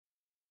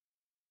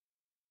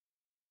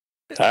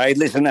All right,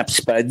 listen up,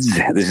 Spuds.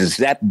 This is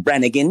Zap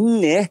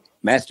Brannigan,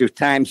 master of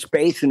time,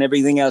 space, and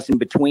everything else in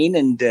between.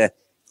 And,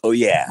 oh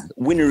yeah,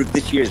 winner of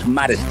this year's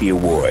Modesty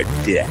Award.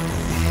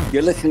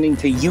 You're listening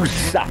to You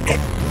Suck.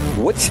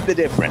 What's the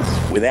difference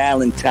with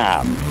Al and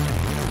Tom?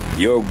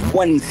 Your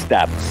one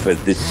stop for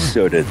this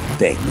sort of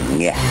thing.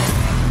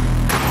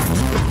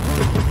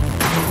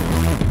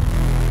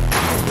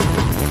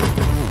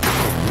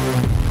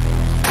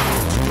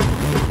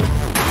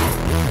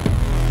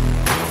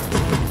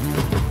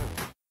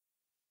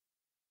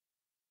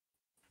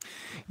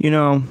 You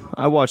know,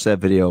 I watch that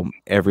video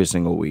every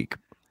single week.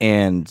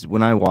 And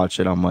when I watch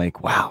it, I'm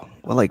like, wow,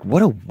 well, like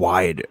what a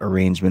wide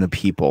arrangement of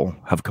people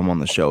have come on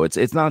the show.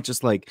 It's not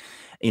just like,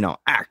 you know,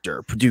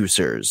 actor,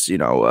 producers, you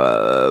know,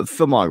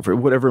 filmographer,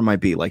 whatever it might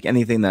be, like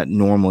anything that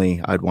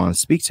normally I'd want to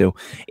speak to.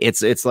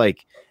 It's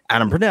like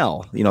Adam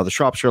Purnell, you know, the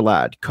Shropshire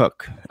lad,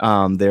 cook.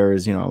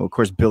 There's, you know, of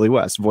course, Billy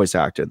West, voice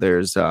actor.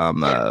 There's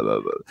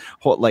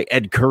like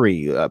Ed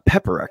Curry,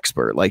 pepper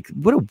expert. Like,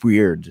 what a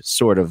weird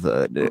sort of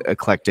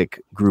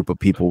eclectic group of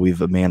people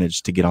we've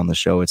managed to get on the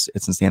show. It's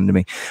insane to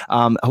me.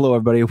 Hello,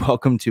 everybody.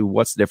 Welcome to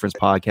What's the Difference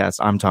podcast.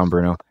 I'm Tom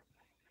Bruno.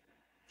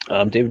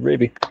 I'm David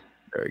Rabe.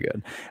 Very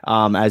good.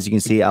 As you can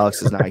see,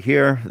 Alex is not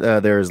here.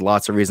 There's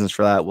lots of reasons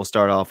for that. We'll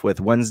start off with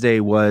Wednesday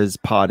was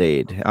Pod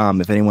Aid.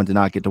 If anyone did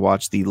not get to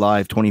watch the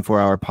live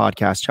 24-hour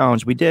podcast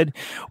challenge, we did.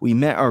 We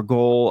met our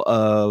goal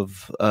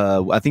of,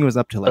 I think it was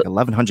up to like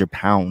 1,100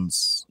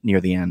 pounds near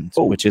the end,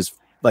 which is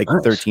like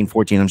nice.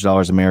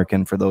 $1,400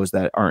 American for those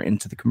that aren't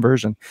into the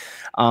conversion.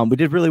 We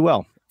did really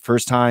well.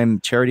 First time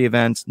charity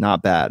event,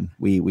 not bad.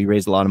 We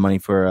raised a lot of money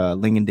for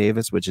Ling &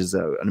 Davis, which is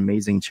an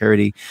amazing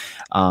charity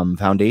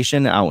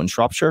foundation out in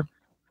Shropshire.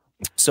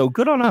 So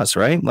good on us,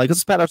 right? Like,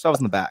 let's pat ourselves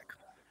in the back.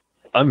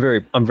 I'm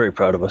very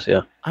proud of us.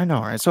 Yeah, I know,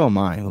 right? So am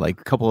I.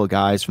 Like a couple of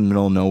guys from the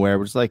middle of nowhere.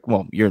 We're just like,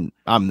 well,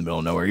 I'm in the middle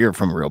of nowhere. You're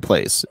from a real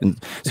place,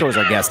 and so is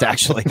our guest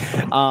actually.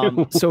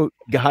 So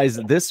guys,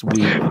 this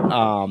week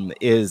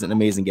is an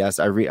amazing guest.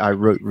 I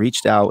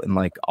reached out in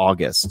like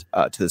August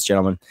to this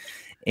gentleman,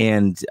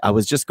 and I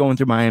was just going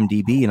through my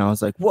IMDb, and I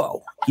was like,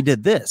 whoa, he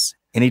did this.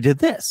 And he did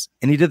this,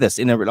 and he did this.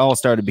 And it all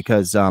started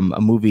because a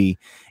movie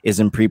is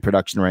in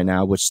pre-production right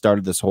now, which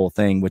started this whole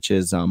thing, which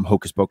is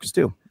Hocus Pocus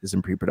 2 is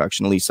in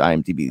pre-production. At least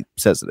IMDb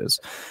says it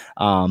is.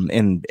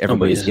 And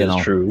everybody's getting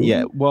all true.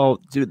 Yeah. Well,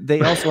 dude,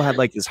 they also had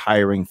like this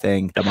hiring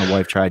thing that my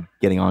wife tried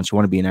getting on. She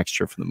wanted to be an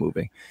extra for the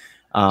movie.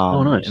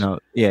 Nice. You know,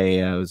 yeah.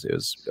 It was.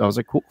 I was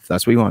like, cool. If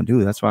that's what you want to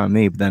do, that's what I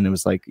made. But then it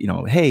was like, you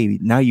know, hey,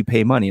 now you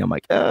pay money. I'm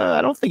like,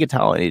 I don't think a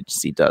talent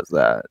agency does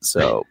that.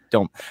 So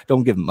don't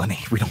give them money.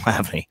 We don't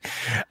have any.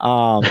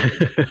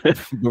 But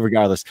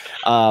regardless.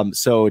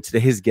 So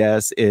today's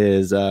guest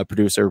is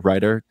producer,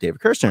 writer David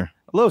Kirschner.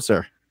 Hello,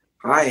 sir.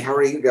 Hi. How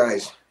are you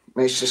guys?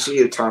 Nice to see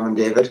you, Tom and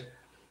David.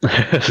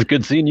 It's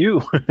good seeing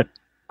you.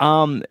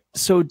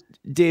 So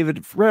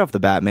David, right off the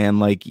bat, man,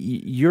 like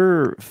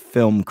your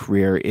film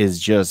career is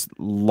just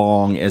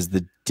long as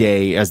the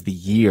day, as the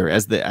year,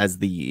 as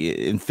the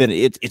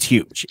infinite. It's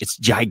huge. It's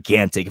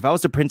gigantic. If I was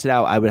to print it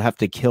out, I would have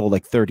to kill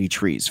like 30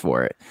 trees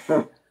for it.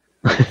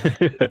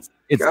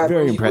 It's God,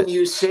 very impressive. When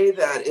you say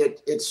that,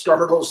 it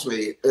startles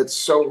me. It's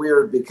so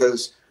weird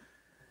because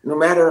no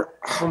matter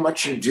how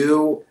much you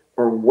do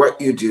or what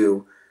you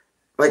do,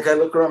 like I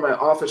look around my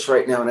office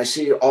right now and I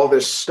see all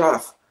this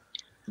stuff,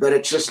 but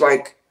it's just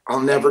like, I'll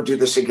never do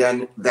this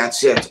again.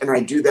 That's it. And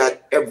I do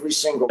that every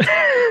single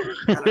time.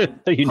 And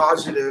I'm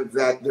positive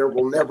that there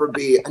will never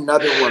be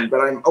another one. But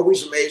I'm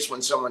always amazed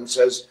when someone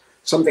says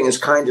something as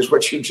kind as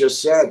what you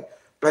just said.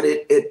 But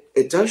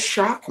it does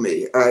shock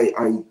me.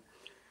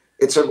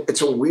 It's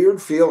a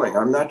weird feeling.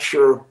 I'm not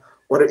sure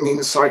what it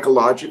means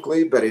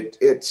psychologically, but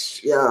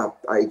it's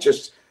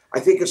I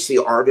think it's the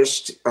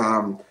artist.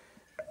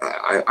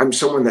 I'm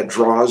someone that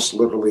draws.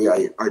 Literally,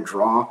 I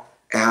draw.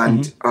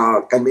 And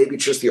and maybe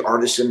just the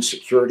artist's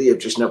insecurity of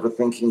just never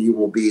thinking you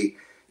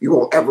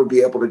will ever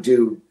be able to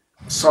do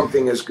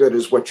something as good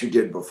as what you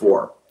did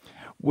before.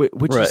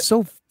 Which right. is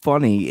so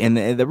funny, and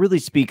that really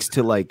speaks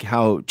to like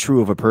how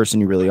true of a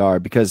person you really are,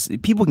 because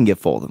people can get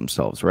full of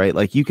themselves, right?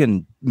 Like you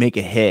can make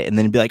a hit and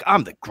then be like,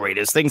 I'm the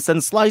greatest thing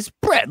since sliced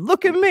bread.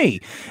 Look at me.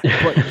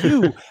 But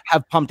you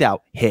have pumped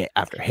out hit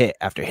after hit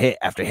after hit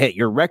after hit.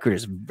 Your record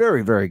is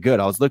very, very good.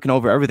 I was looking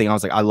over everything. I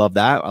was like, I love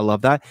that. I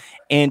love that.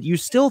 And you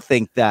still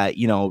think that,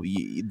 you know,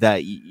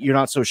 that you're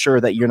not so sure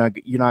that you're not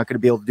going to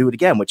be able to do it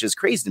again, which is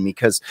crazy to me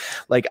because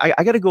like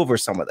I got to go over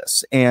some of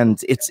this,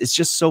 and it's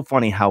just so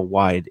funny how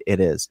wide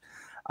it is.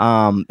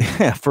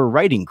 For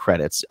writing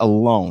credits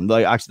alone,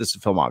 like actually this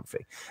is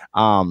filmography.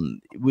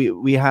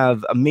 We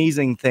have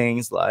amazing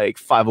things like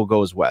Five Will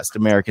Goes West,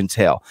 American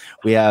Tail.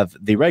 We have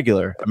the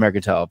regular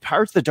American Tail,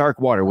 Pirates of the Dark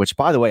Water, which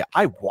by the way,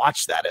 I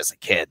watched that as a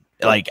kid.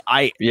 Like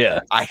I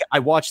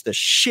watched the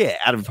shit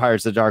out of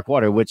Pirates of the Dark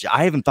Water, which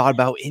I haven't thought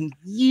about in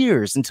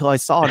years until I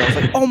saw it. I was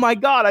like, oh my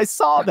God, I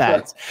saw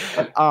that.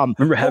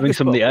 Remember having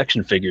some of the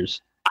action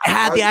figures? I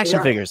had the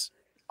action figures.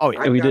 Oh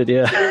yeah, we did.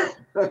 Yeah.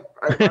 I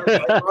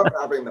love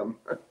having them.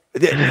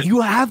 You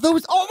have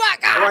those? Oh my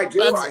God! Oh, I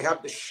do. I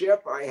have the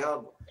ship. I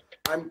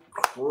I'm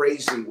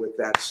crazy with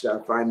that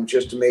stuff. I'm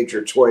just a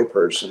major toy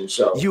person.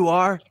 So You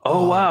are?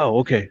 Oh, wow.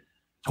 Okay.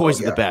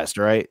 Toys are the best,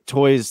 right?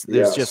 Toys,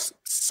 there's just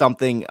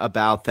something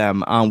about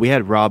them. We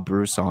had Rob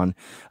Bruce on,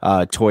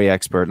 toy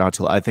expert, not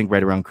till I think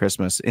right around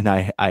Christmas, and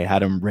I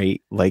had him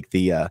rate like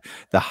the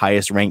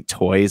highest ranked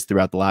toys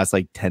throughout the last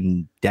like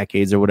 10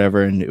 decades or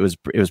whatever, and it was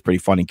pretty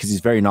funny because he's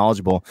very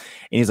knowledgeable,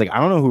 and he's like, I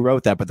don't know who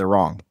wrote that, but they're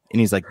wrong,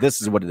 and he's like,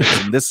 this is what it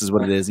is, and this is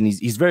what it is, and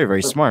he's very,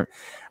 very smart.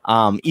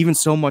 Even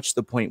so much to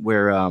the point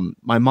where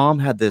my mom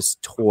had this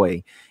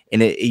toy,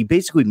 and it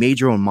basically made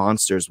your own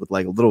monsters with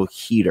like a little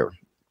heater.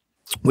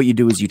 What you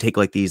do is you take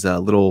like these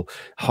little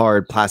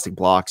hard plastic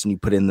blocks and you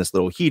put in this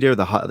little heater.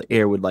 The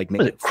air would like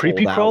make it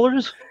creepy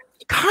crawlers.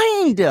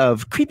 Kind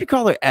of creepy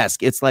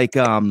crawler-esque. It's like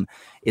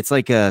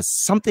a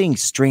something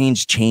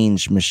strange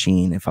change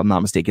machine, if I'm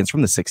not mistaken. It's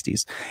from the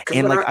 60s.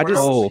 And like I was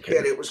a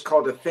kid, it was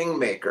called a thing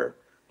maker.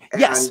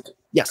 And,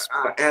 yes.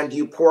 And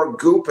you pour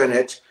goop in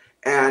it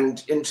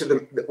and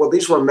into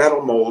these were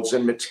metal molds,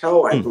 and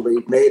Mattel, I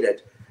believe, made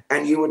it.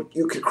 And you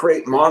could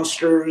create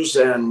monsters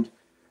and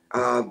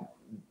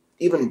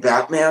even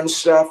Batman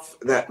stuff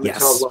that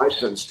Mattel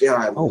licensed. Yeah,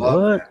 I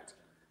love that.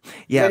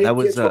 Yeah, many that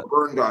was kids were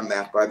burned on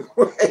that, by the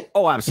way.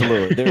 Oh,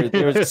 absolutely.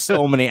 There's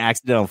so many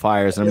accidental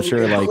fires. I'm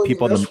sure like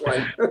people. I'm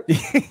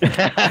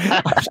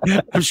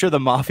sure the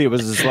mafia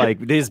was just like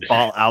they just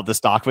bought out the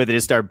stock with it. They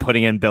just started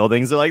putting in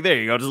buildings. They're like, there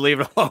you go, just leave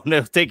it alone.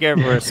 It'll take care of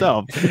it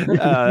herself.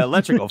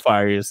 Electrical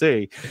fire, you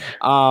see.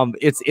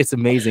 It's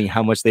amazing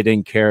how much they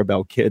didn't care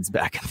about kids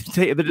back in the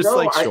day. They're just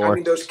sure. I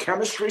mean, those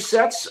chemistry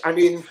sets. I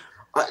mean,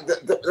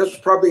 that's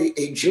probably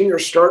a junior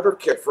starter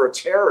kit for a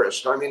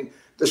terrorist. I mean,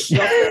 the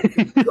stuff that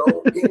could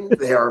go in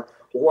there.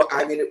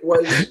 I mean, it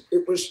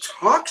was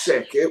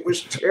toxic. It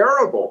was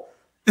terrible,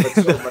 but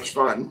so much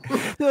fun.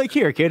 They're like,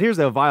 here, kid, here's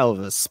a vial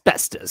of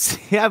asbestos.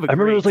 I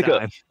remember it was like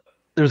there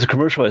was a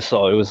commercial I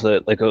saw. It was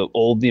like a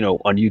old,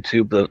 on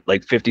YouTube, the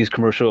like 50s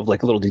commercial of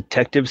like a little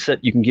detective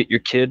set you can get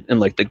your kid, and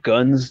like the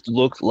guns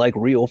looked like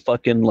real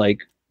fucking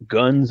like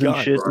guns and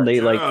shit, and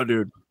they like, oh,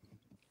 dude.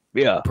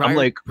 Yeah, I'm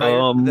like,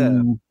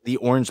 the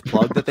orange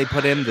plug that they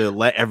put in to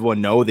let everyone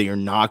know that you're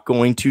not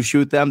going to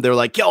shoot them. They're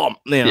like, kill them.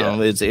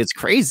 It's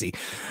crazy.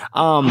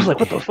 I was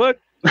like, what the fuck?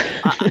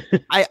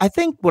 I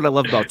think what I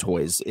love about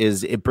toys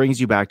is it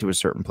brings you back to a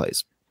certain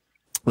place,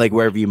 like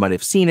wherever you might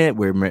have seen it,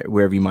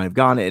 wherever you might have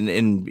gone, and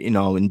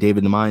in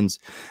David DeMine's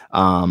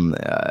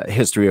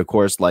history, of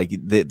course, like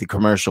the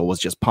commercial was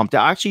just pumped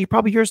out. Actually,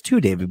 probably yours too,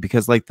 David,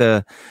 because like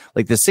the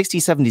 60s,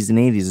 70s, and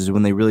 80s is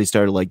when they really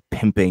started like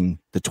pimping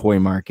the toy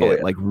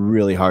market like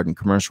really hard and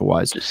commercial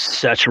wise. Just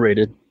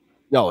saturated.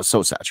 No,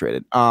 so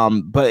saturated.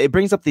 But it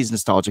brings up these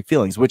nostalgic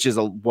feelings, which is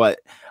what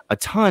a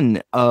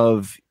ton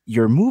of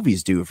your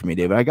movies do for me,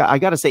 David. I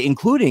got to say,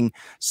 including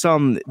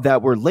some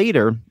that were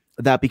later.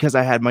 That because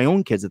I had my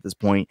own kids at this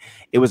point,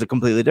 it was a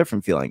completely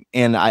different feeling.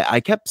 And I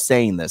kept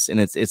saying this, and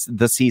it's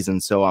the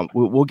season. So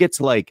we'll get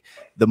to like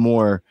the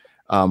more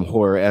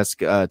horror-esque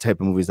type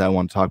of movies that I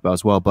want to talk about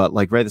as well. But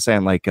like right the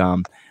saying, like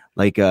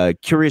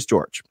Curious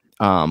George,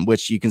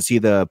 which you can see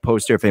the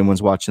poster if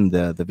anyone's watching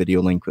the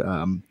video link.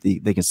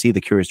 They can see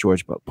the Curious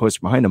George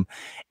poster behind them.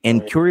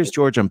 And Curious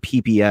George on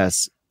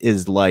PBS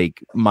is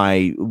like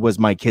was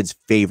my kid's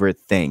favorite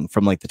thing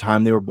from like the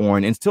time they were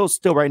born, and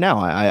still right now.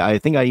 I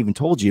think I even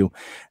told you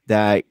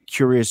that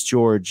Curious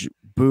George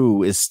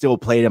Boo is still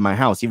played in my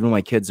house, even when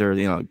my kids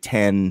are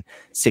 10,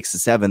 6 to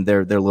 7.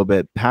 They're a little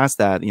bit past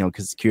that,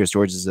 because Curious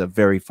George is a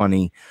very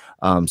funny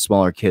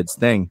smaller kids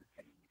thing,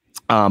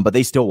 but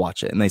they still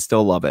watch it and they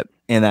still love it,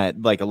 and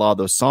that like a lot of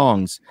those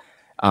songs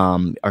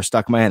are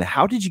stuck in my head.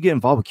 How did you get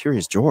involved with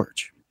Curious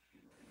George?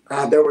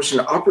 There was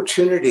an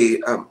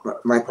opportunity,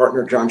 my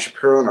partner John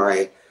Shapiro and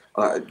I,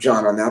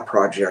 John, on that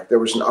project, there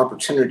was an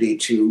opportunity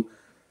to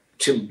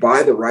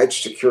buy the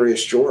rights to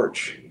Curious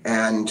George,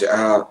 and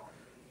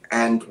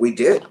we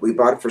did. We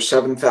bought it for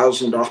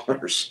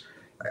 $7,000.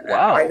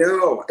 Wow! I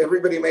know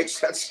everybody makes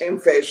that same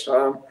face,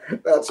 Tom.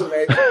 That's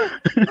amazing.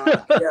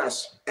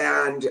 Yes,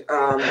 and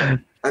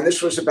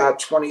this was about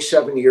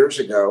 27 years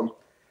ago,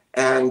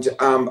 and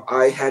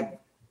I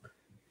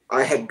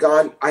had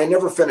gone, I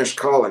never finished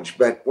college,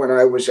 but when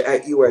I was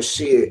at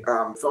USC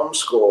film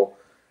school,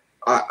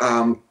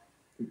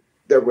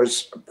 there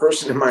was a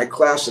person in my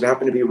class that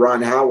happened to be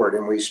Ron Howard,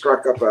 and we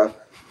struck up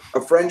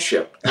a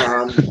friendship.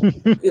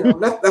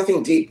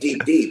 Nothing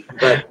deep,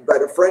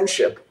 but a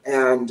friendship.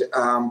 And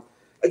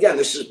again,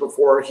 this is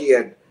before he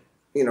had,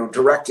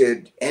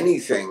 directed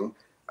anything.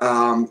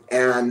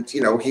 And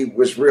he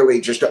was really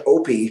just an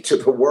opie to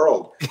the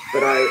world.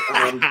 But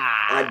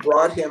I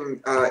brought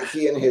him,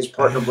 he and his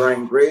partner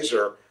Brian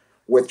Grazer,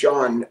 with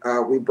John,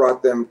 we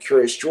brought them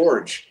Curious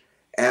George,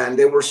 and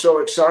they were so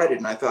excited.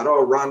 And I thought,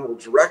 oh, Ron will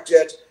direct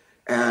it.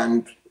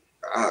 And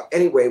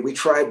anyway, we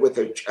tried with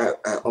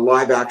a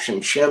live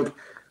action chimp.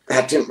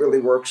 That didn't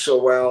really work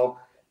so well.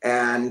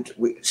 And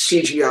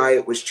CGI,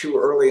 it was too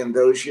early in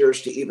those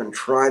years to even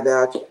try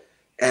that.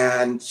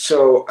 And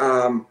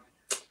so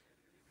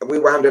we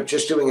wound up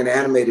just doing an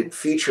animated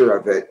feature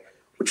of it,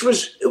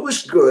 it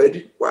was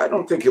good. Well, I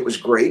don't think it was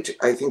great.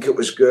 I think it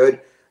was good.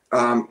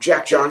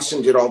 Jack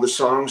Johnson did all the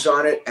songs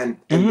on it, and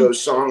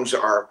those songs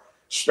are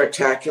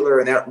spectacular,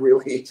 and that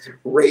really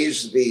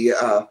raised the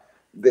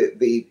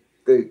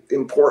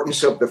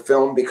importance of the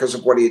film because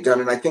of what he had done.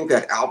 And I think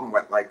that album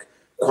went like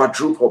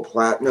quadruple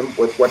platinum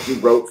with what he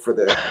wrote for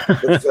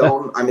the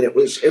film. I mean, it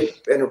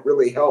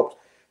really helped.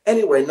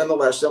 Anyway,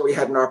 nonetheless, then we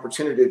had an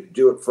opportunity to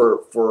do it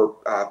for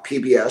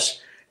PBS,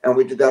 and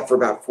we did that for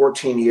about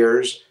 14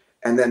 years.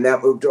 And then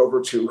that moved over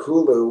to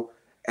Hulu,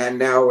 and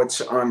now it's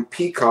on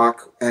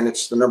Peacock, and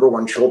it's the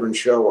 #1 children's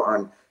show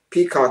on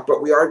Peacock.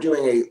 But we are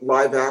doing a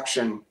live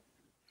action,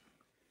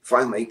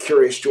 finally,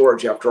 Curious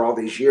George, after all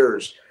these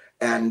years.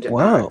 And,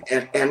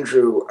 and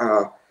Andrew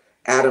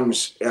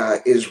Adams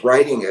is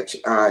writing it,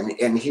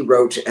 and he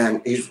wrote,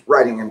 and he's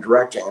writing and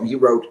directing, and he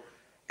wrote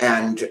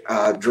and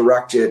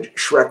directed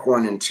Shrek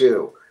 1 and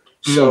 2.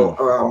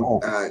 So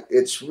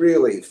it's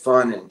really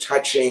fun and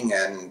touching,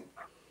 and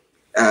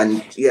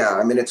yeah,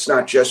 I mean, it's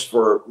not just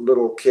for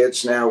little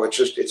kids now.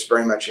 It's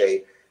very much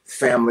a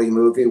family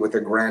movie with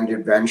a grand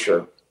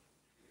adventure.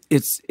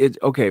 It's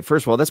okay.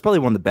 First of all, that's probably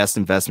one of the best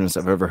investments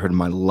I've ever heard in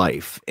my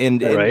life, and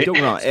don't get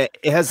me wrong, it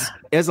has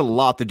a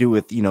lot to do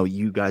with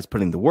you guys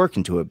putting the work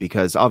into it,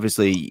 because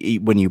obviously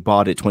when you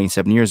bought it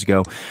 27 years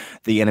ago,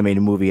 the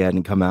animated movie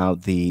hadn't come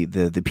out, the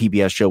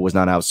PBS show was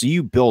not out, so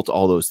you built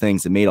all those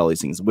things and made all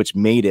these things, which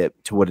made it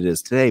to what it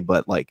is today.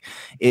 But like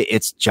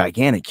it's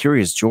gigantic.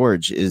 Curious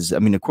George is, I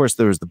mean, of course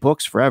there was the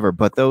books forever,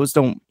 but those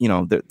don't,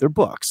 they're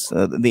books.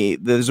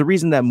 There's a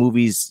reason that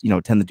movies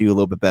tend to do a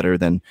little bit better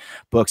than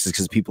books, is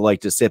because people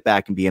like to sit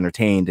back and be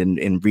entertained,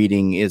 and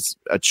reading is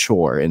a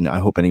chore. And I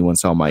hope anyone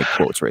saw my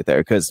quotes right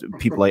there, because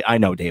people like, I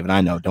know, David,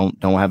 I know, don't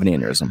have an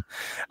aneurysm.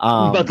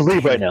 I'm about to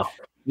leave right now.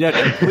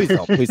 Yeah, please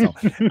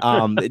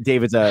don't.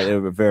 David's a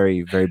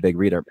very, very big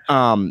reader.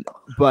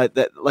 But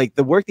like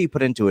the work that you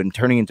put into it and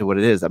turning into what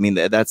it is, I mean,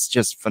 that's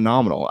just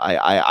phenomenal.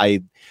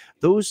 I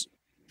those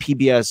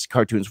PBS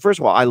cartoons, first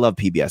of all, I love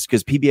PBS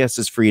because PBS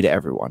is free to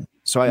everyone.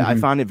 So I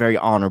found it very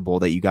honorable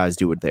that you guys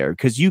do it there,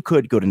 because you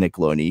could go to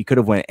Nickelodeon, you could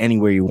have went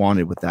anywhere you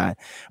wanted with that,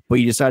 but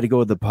you decided to go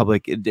with the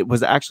public. It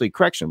was actually,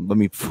 correction,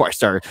 before I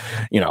start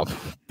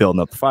building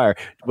up the fire,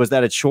 was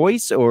that a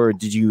choice, or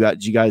did you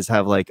guys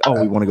have like,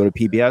 we want to go to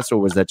PBS, or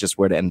was that just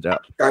where it ended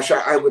up? Gosh,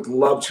 I would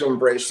love to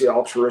embrace the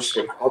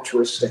altruistic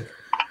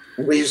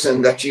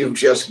reason that you've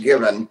just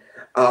given.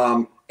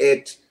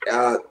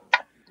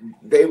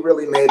 They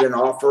really made an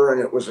offer,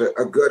 and it was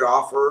a good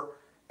offer,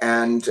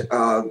 and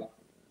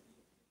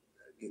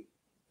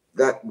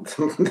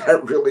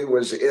that really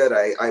was it.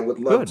 I would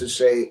love to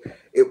say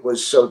it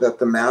was so that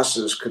the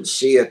masses could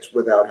see it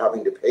without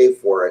having to pay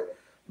for it,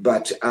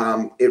 but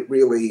it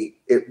really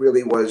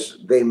was.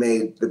 They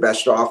made the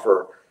best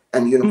offer,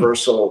 and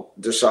Universal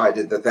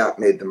decided that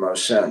made the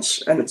most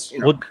sense. And it's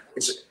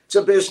it's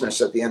a business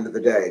at the end of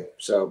the day.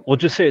 So we'll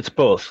just say it's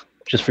both.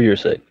 Just for your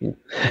sake.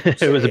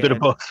 It was a bit of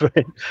both,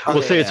 right?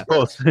 We'll say it's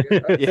both.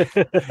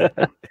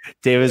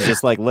 David's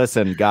just like,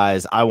 listen,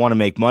 guys, I want to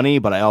make money,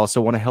 but I also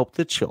want to help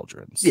the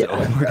children. So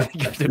we're going to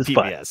give it to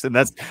PBS. And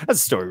that's the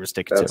story we're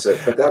sticking to. That's it.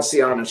 But that's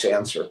the honest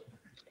answer.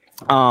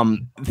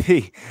 And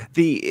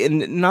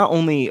not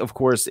only, of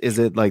course, is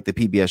it like the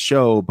PBS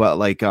show, but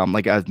like I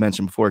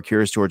mentioned before,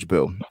 Curious George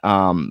Boo.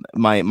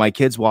 My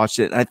kids watched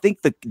it, and I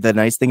think the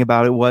nice thing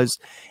about it was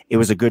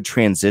a good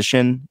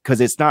transition, because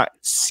it's not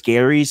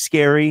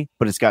scary,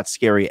 but it's got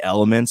scary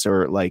elements,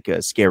 or like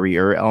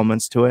scarier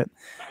elements to it.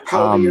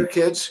 How old are your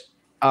kids?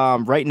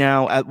 Right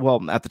now, at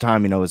the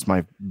time, it was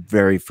my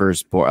very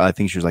first boy. I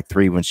think she was like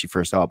 3 when she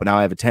first saw it, but now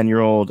I have a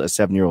 10-year-old, a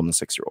 7-year-old, and a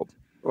 6-year-old.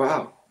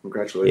 Wow.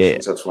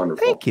 Congratulations. Yeah. That's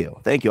wonderful. Thank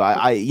you.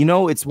 I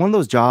it's one of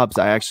those jobs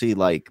I actually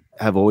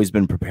have always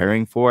been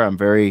preparing for. I'm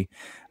very,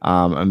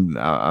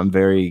 I'm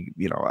very,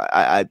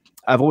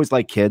 I've always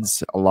liked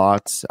kids a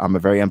lot. I'm a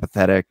very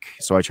empathetic,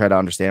 so I try to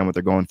understand what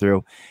they're going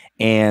through,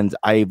 and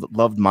I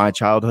loved my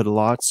childhood a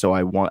lot. So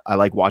I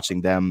like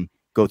watching them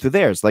go through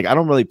theirs. Like, I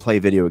don't really play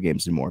video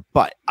games anymore,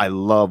 but I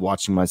love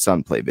watching my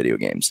son play video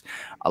games.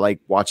 I like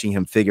watching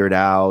him figure it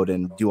out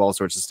and do all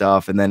sorts of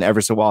stuff. And then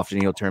every so often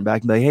he'll turn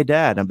back and be like, "Hey,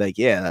 Dad." I'm like,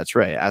 "Yeah, that's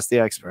right. Ask the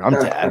expert. I'm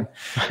Dad.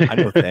 I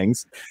know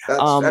things."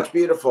 That's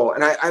beautiful.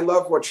 And I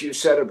love what you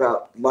said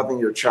about loving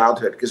your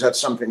childhood, because that's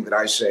something that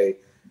I say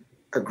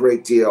a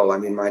great deal. I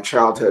mean, my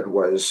childhood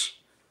was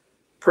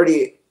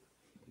pretty,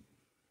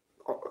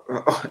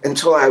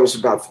 until I was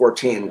about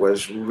 14,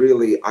 was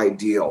really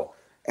ideal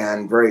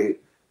and very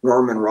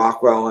Norman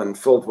Rockwell and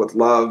filled with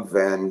love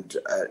and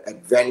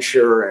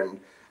adventure. And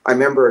I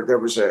remember there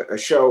was a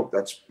show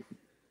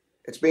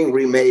it's being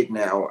remade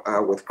now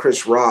with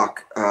Chris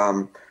Rock,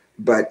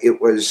 but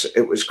it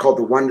was called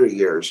The Wonder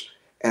Years.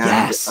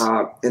 And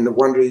in The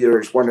Wonder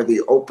Years, one of the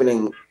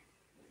opening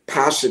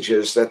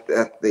passages that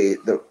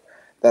the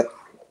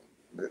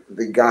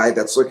guy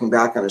that's looking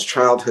back on his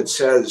childhood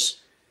says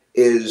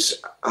is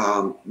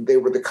they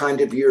were the kind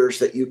of years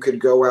that you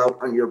could go out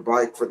on your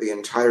bike for the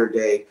entire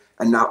day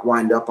and not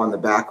wind up on the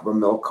back of a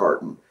milk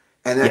carton.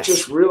 And that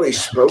just really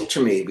spoke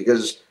to me,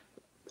 because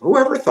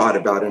whoever thought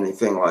about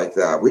anything like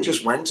that? We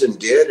just went and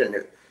did,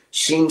 and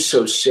seemed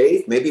so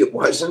safe. Maybe it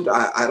wasn't.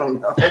 I don't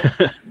know.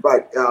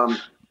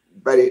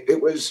 but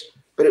it was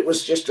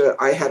just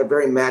I had a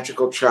very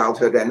magical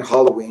childhood, and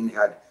Halloween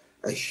had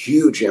a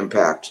huge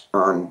impact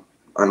on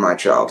my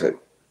childhood.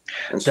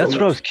 And that's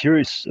what I was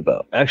curious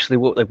about. Actually,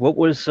 what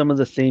was some of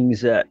the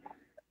things that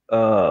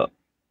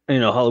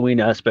Halloween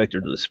aspect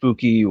or the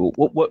spooky?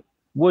 What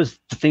was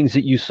the things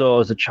that you saw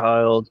as a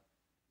child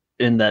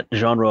in that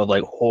genre of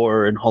like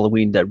horror and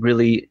Halloween that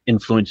really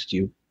influenced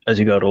you as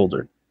you got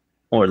older,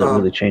 or that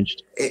really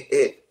changed?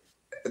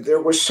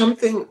 There was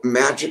something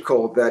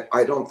magical that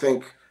I don't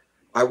think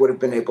I would have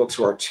been able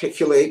to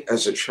articulate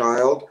as a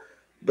child,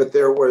 but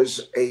there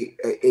was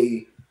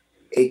a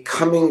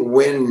coming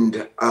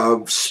wind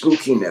of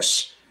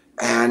spookiness,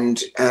 and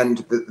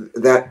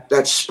that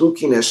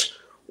spookiness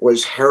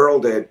was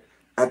heralded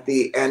at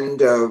the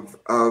end of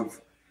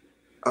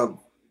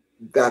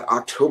that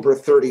October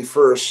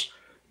 31st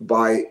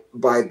by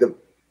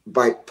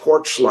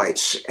porch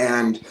lights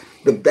and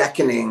the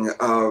beckoning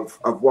of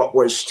what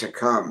was to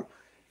come.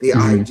 The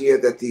idea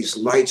that these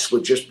lights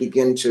would just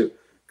begin to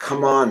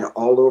come on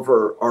all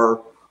over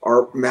our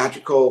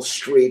magical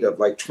street of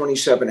like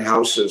 27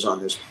 houses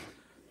on this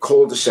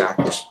cul-de-sac,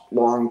 this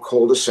long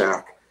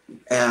cul-de-sac,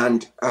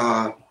 and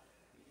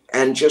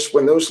just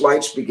when those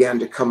lights began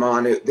to come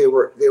on, they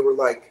were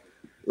like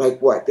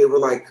what? They were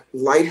like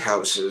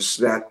lighthouses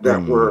that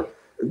were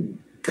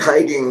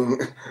guiding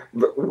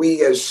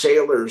we as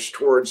sailors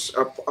towards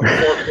a port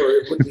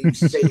where it would be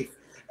safe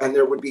and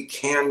there would be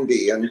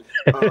candy, and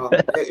it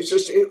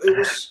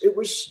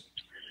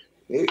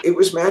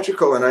was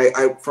magical. And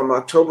I from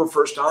October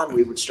 1st on,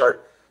 we would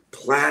start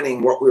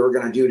planning what we were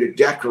going to do to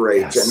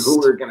decorate and who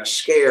we were going to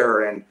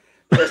scare and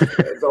just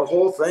the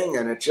whole thing.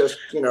 And it just,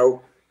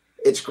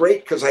 it's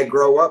great because I've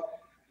grown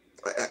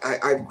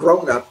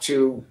up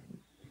to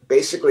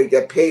basically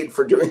get paid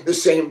for doing the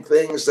same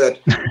things that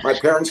my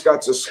parents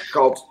got to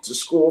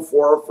school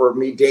for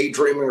me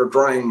daydreaming or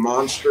drawing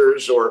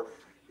monsters, or,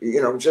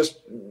 just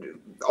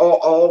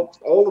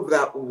all of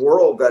that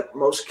world that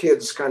most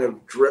kids kind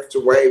of drift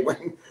away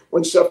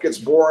when stuff gets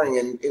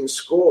boring in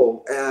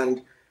school.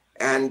 And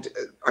I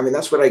mean,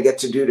 that's what I get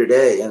to do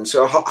today. And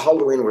so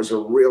Halloween was a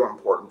real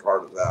important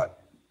part of that.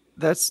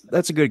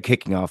 That's a good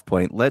kicking off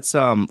point. Let's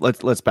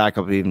back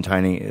up even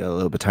a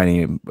little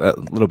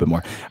bit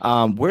more.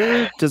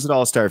 Where does it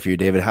all start for you,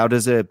 David? How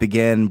does it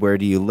begin? Where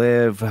do you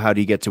live? How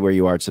do you get to where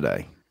you are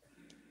today?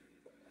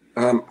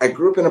 I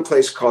grew up in a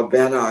place called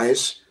Van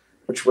Nuys,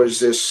 which was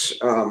this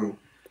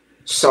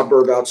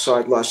suburb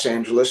outside Los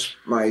Angeles.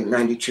 My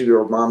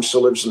 92-year-old mom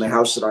still lives in the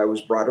house that I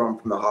was brought home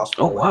from the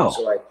hospital. Oh, wow.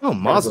 So I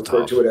Mazel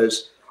refer to it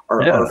as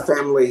our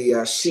family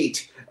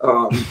seat.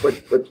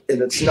 But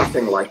it's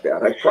nothing like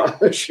that. I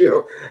promise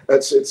you.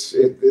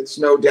 It's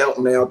no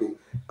Downton Abbey.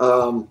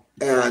 And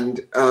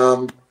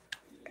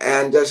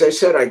as I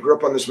said, I grew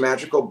up on this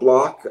magical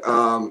block.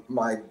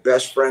 My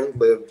best friend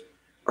lived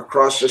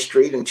across the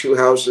street and 2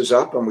 houses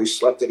up, and we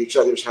slept at each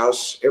other's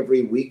house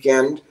every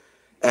weekend.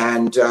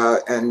 And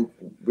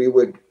we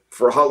would,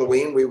 for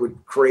Halloween, we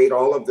would create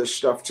all of this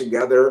stuff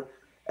together.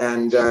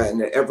 And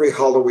every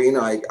Halloween,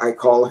 I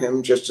call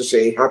him just to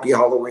say Happy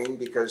Halloween,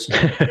 because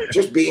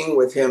just being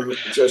with him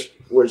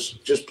was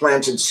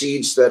planted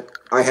seeds that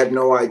I had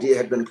no idea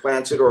had been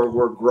planted or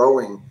were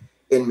growing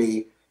in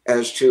me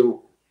as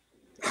to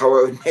how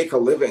I would make a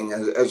living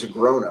as a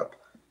grown-up.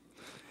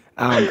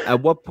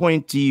 At what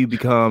point do you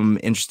become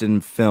interested in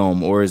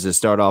film, or does it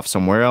start off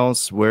somewhere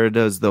else? Where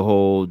does the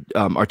whole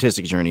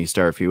artistic journey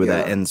start for you?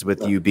 That ends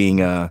with you being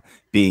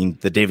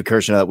the David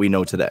Kirschner that we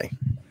know today.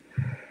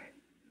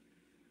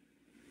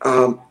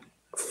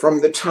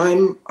 From the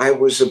time I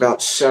was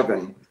about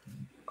 7,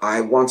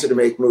 I wanted to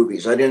make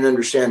movies. I didn't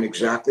understand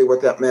exactly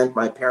what that meant.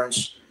 My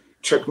parents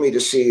took me to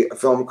see a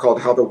film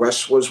called How the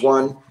West Was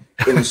Won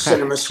in the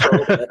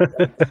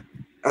CinemaScope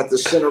at the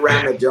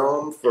Cinerama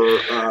Dome for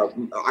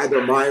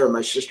either my or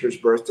my sister's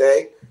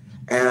birthday.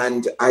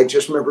 And I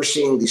just remember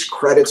seeing these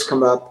credits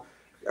come up,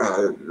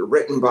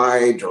 written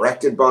by,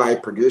 directed by,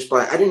 produced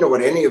by. I didn't know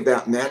what any of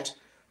that meant.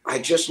 I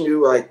just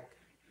knew, I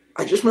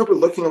just remember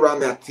looking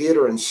around that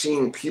theater and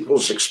seeing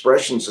people's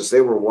expressions as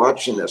they were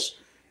watching this.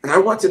 And I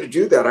wanted to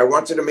do that. I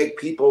wanted to make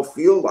people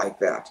feel like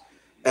that.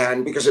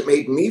 And because it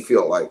made me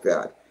feel like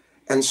that.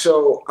 And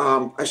so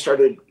I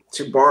started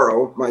to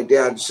borrow my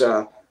dad's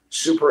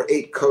Super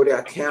 8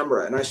 Kodak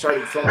camera. And I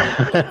started filming,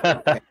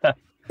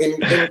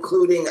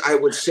 including I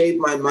would save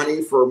my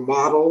money for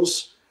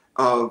models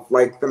of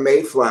like the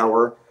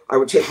Mayflower. I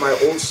would take my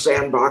old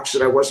sandbox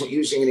that I wasn't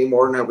using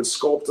anymore, and I would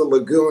sculpt a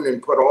lagoon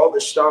and put all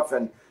this stuff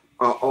and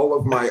all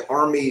of my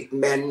army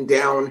men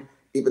down,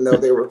 even though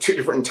they were 2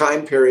 different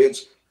time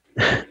periods,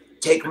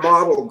 take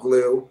model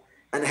glue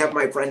and have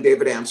my friend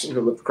David Anson, who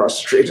lived across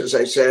the street, as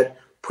I said,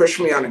 push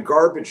me on a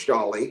garbage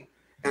dolly,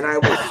 and I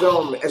would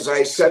film as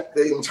I set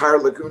the entire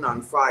lagoon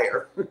on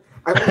fire.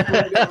 I almost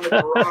burned down the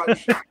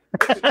garage.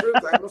 That's the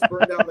truth. I almost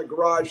burned down the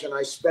garage, and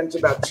I spent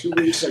about 2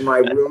 weeks in my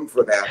room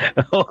for that.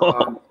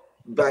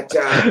 but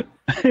I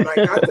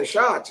got the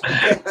shot.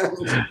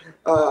 And,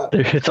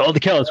 it's all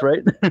that counts,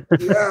 right?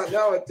 yeah,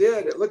 no, it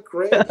did. It looked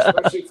great,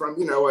 especially from,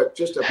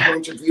 just a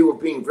point of view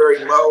of being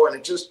very low. And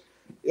it just,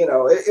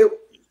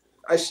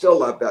 I still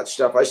love that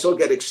stuff. I still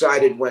get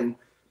excited when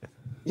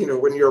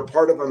you're a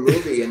part of a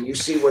movie and you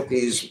see what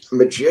these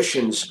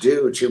magicians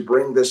do to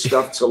bring this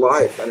stuff to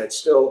life. And it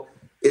still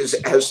is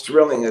as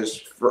thrilling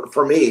as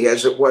for me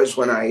as it was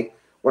when I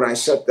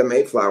set the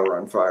Mayflower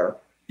on fire.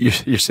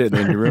 You're sitting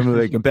in your room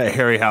like, I bet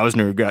Harry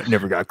Hausner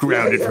never got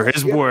grounded for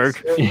his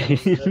work. And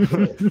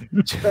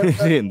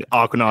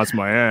Aquanauts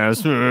my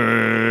ass,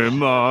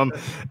 Mom.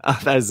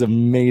 That is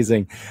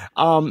amazing.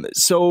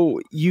 So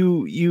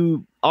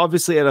you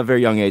obviously at a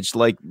very young age,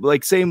 like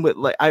same with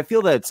I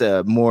feel that's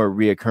a more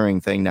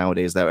reoccurring thing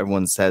nowadays that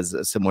everyone says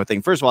a similar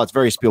thing. First of all, it's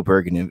very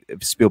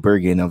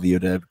Spielbergian of you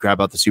to grab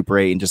out the Super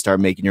 8 and just start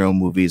making your own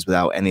movies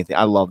without anything.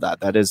 I love that.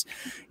 That is,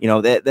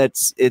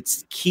 that's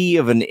it's key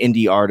of an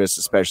indie artist,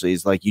 especially,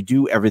 is like you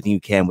do everything you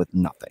can with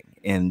nothing,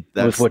 and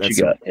that's with what you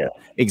got. Yeah,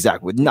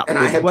 exactly, with nothing.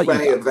 And I had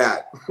plenty of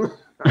that.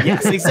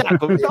 Yes,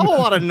 exactly. A whole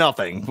lot of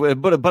nothing,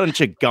 but a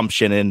bunch of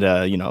gumption and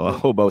a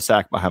hobo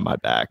sack behind my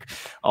back,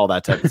 all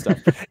that type of stuff.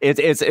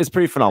 It's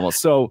pretty phenomenal.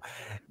 So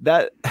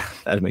that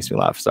makes me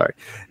laugh. Sorry.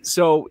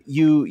 So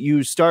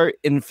you start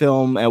in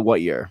film at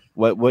what year?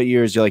 What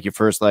year is your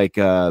first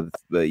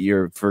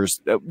your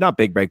first not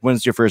big break?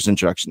 When's your first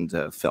introduction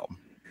to film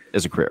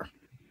as a career?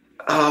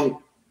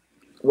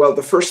 Well,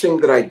 the first thing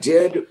that I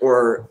did,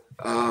 or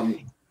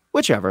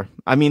whichever.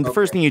 I mean, the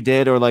first thing you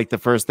did, or the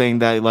first thing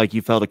that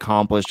you felt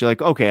accomplished. You're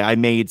like, okay, I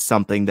made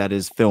something that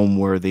is film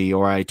worthy,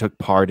 or I took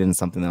part in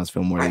something that was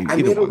film worthy. I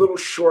made a little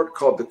short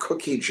called The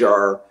Cookie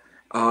Jar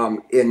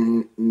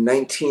in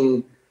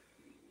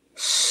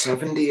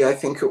 1970, I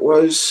think it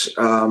was,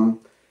 and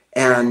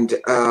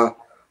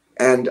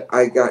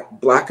I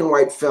got black and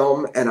white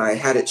film, and I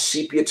had it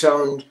sepia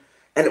toned,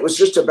 and it was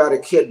just about a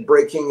kid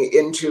breaking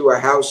into a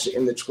house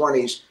in the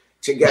 1920s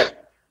to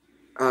get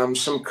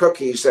some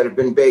cookies that have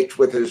been baked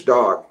with his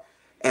dog.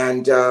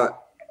 And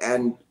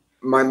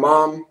my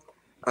mom,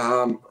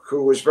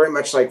 who was very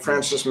much like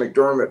Frances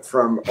McDormand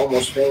from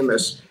Almost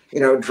Famous,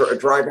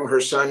 driving her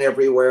son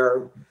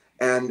everywhere,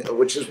 and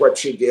which is what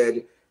she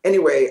did.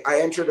 Anyway, I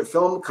entered a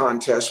film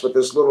contest with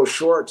this little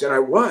short, and I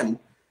won.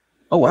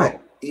 Oh, wow.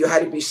 You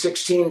had to be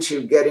 16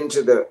 to get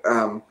into the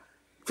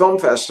film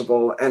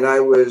festival, and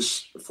I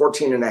was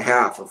 14 and a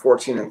half or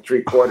 14 and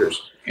 3/4.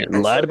 You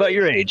lied about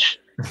your age.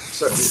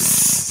 So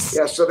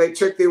they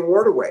took the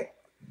award away.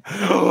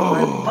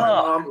 My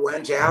mom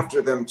went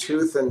after them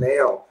tooth and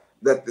nail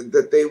that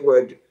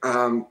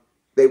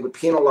they would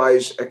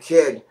penalize a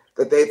kid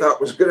that they thought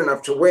was good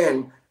enough to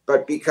win,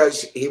 but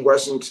because he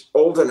wasn't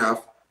old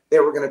enough, they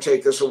were going to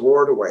take this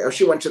award away.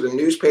 She went to the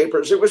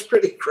newspapers. It was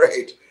pretty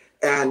great.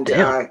 And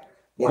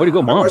way to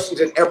go, Mom. I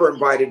wasn't ever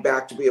invited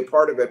back to be a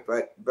part of it,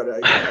 but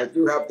I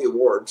do have the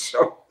award.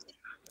 So.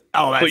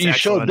 Oh, that's but you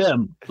excellent. showed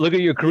them. Look at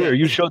your career.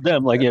 You showed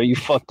them, you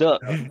fucked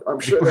up. I'm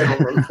sure they don't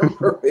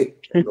remember me.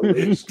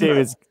 David's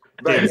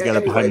got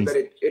a pun. But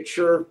it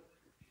sure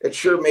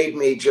made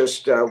me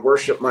just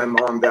worship my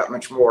mom that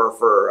much more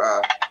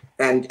for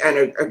and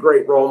a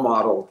great role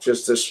model,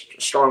 just this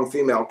strong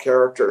female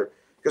character.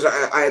 Because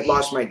I had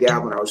lost my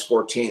dad when I was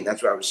 14.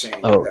 That's what I was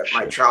saying.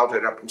 My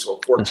childhood up until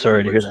 14 I'm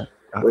sorry to hear that.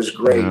 Was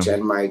great,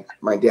 and my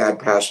dad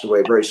passed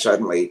away very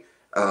suddenly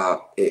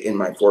in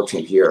my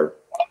 14th year.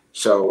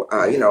 So,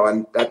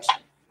 and that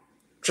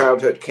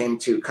childhood came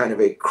to kind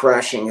of a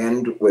crashing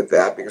end with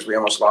that, because we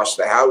almost lost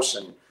the house,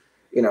 and,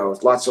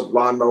 lots of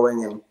lawn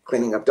mowing and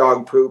cleaning up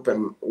dog poop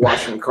and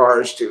washing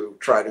cars to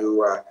try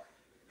to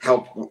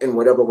help in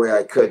whatever way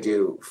I could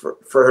do for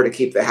her to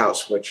keep the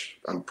house, which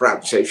I'm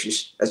proud to say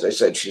she's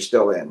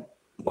still in.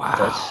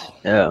 Wow.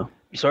 Yeah.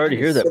 Sorry to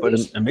hear that, but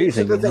amazing. These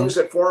are the things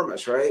that form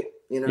us, right?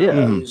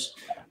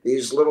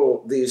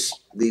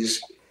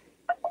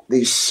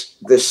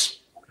 This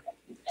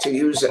to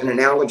use an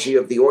analogy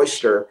of the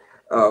oyster,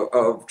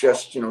 of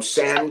just,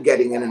 sand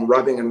getting in and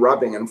rubbing,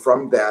 and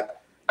from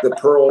that, the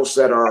pearls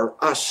that are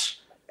us,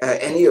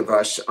 any of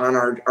us on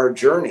our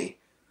journey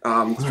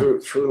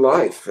through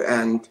life.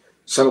 And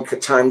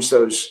sometimes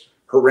those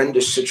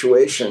horrendous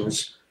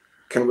situations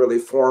can really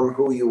form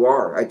who you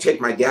are. I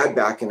take my dad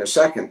back in a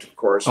second, of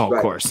course,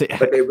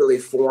 but they really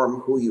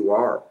form who you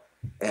are.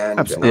 And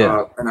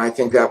and I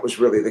think that was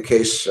really the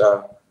case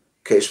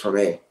for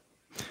me.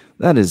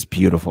 That is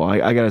beautiful.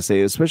 I gotta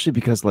say, especially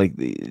because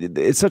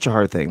it's such a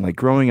hard thing. Like,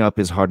 growing up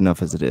is hard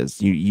enough as it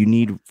is. You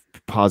need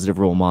positive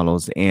role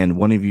models, and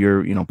one of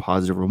your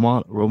positive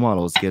role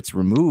models gets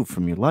removed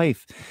from your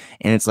life,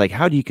 and it's like,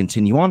 how do you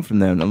continue on from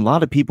them? And a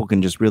lot of people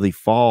can just really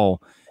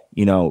fall,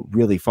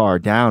 really far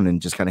down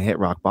and just kind of hit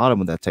rock bottom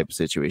with that type of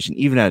situation,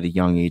 even at a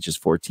young age as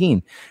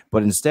 14.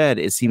 But instead,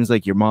 it seems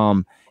like you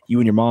and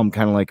your mom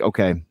kind of like,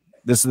 okay,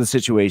 this is the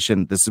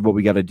situation. This is what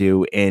we got to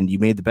do, and you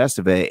made the best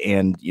of it.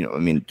 And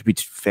to be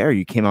fair,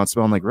 you came out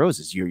smelling like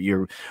roses.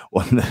 You're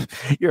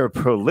a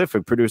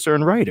prolific producer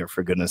and writer,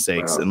 for goodness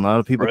sakes. And a lot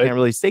of people can't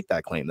really stake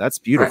that claim. That's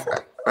beautiful.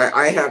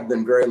 I have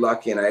been very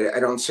lucky, and I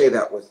don't say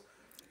that with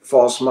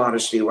false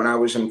modesty. When I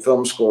was in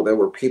film school, there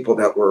were people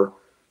that were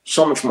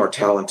so much more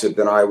talented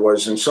than I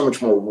was and so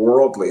much more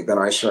worldly than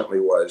I certainly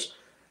was.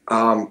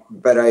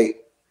 But I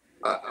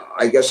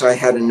guess I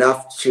had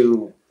enough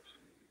to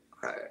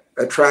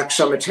attract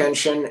some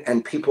attention,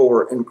 and people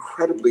were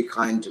incredibly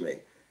kind to me.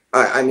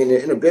 I mean,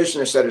 in a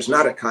business that is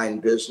not a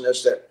kind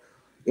business, that,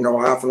 I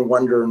often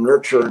wonder,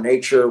 nurture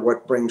nature,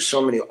 what brings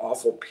so many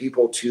awful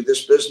people to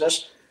this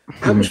business.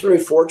 I was very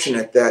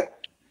fortunate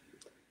that,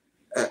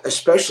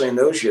 especially in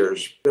those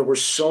years, there were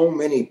so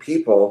many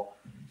people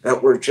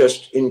that were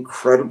just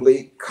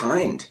incredibly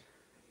kind.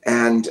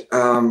 And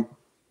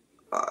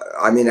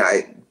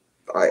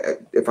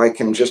if I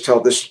can just tell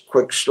this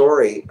quick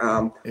story.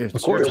 Of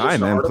course,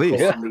 time, man,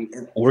 please. Yeah.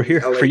 We're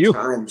here for you.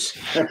 Times.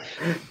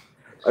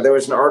 There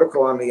was an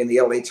article on me in the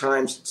LA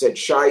Times that said,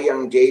 "Shy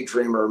young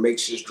daydreamer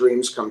makes his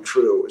dreams come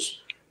true." It was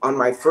on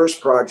my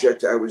first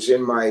project. I was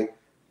in my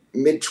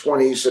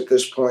mid-20s at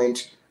this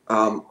point.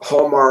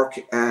 Hallmark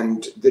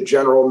and the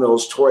General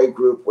Mills Toy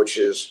Group, which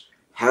is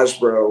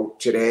Hasbro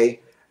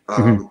today,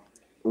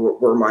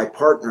 were my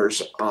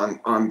partners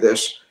on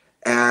this.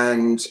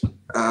 And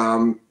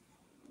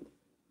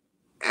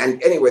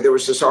anyway, there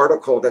was this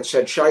article that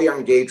said, "Shy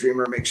young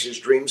daydreamer makes his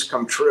dreams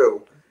come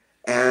true."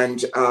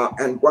 And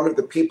one of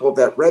the people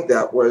that read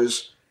that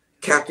was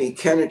Kathy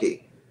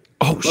Kennedy.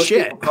 Oh, Most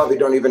shit. people probably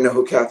don't even know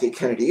who Kathy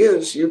Kennedy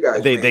is. You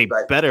guys They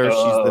better.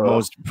 She's the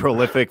most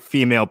prolific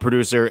female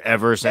producer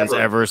ever.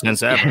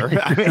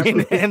 I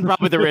mean, and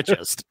probably the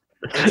richest.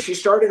 She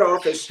started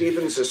off as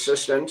Steven's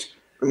assistant,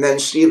 and then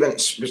Steven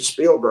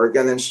Spielberg,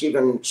 and then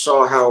Steven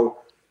saw how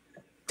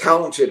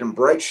talented and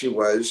bright she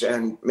was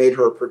and made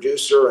her a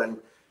producer.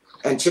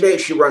 And today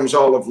she runs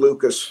all of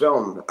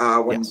Lucasfilm.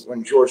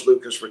 When George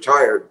Lucas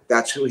retired,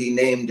 that's who he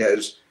named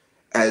as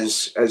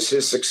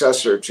his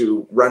successor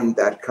to run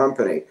that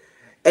company.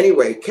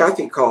 Anyway,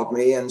 Kathy called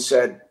me and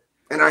said,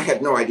 and I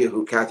had no idea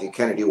who Kathy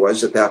Kennedy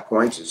was at that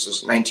point. This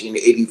is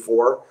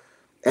 1984,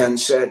 and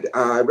said,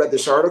 "I read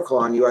this article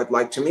on you. I'd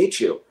like to meet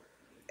you."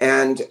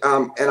 And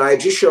I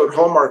just showed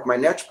Hallmark my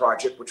next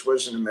project, which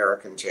was An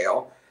American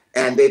Tale,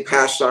 and they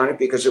passed on it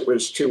because it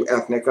was too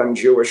ethnic,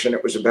 un-Jewish, and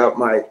it was about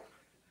my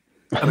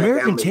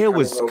American Tale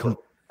was.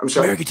 I'm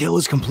sorry. American Tale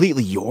was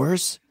completely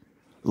yours.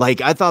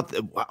 Like, I thought.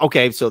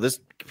 Okay, so this.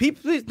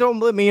 Please don't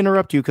let me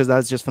interrupt you, because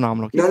that's just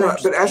phenomenal. No.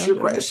 But ask your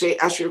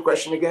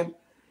question again.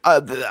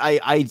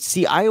 I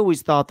see. I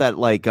always thought that,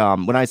 like,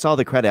 when I saw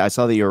the credit, I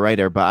saw that you're a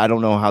writer, but I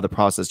don't know how the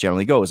process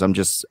generally goes. I'm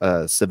just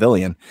a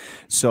civilian.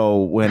 So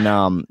when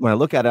I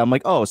look at it, I'm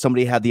like, oh,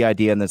 somebody had the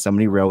idea, and then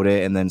somebody wrote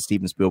it, and then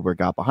Steven Spielberg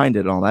got behind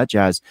it and all that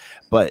jazz.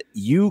 But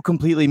you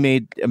completely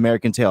made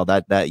American Tale.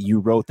 That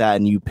you wrote that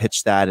and you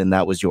pitched that, and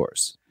that was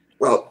yours.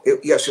 Well,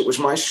 yes, it was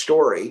my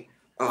story.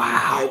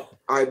 Wow.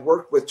 I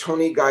worked with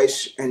Tony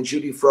Geis and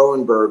Judy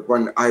Frohenberg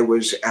when I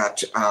was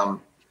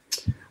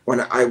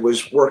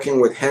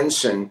working with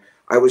Henson.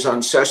 I was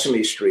on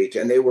Sesame Street,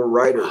 and they were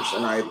writers,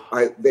 and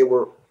they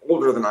were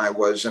older than I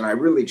was, and I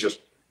really just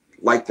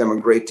liked them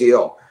a great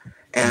deal.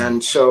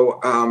 And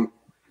so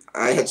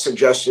I had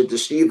suggested to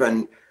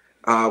Steven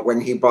when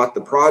he bought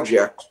the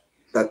project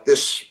that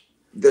these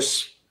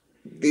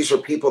are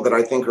people that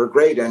I think are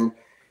great, and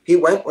he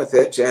went with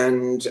it,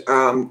 and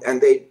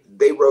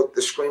they wrote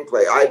the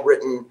screenplay. I'd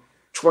written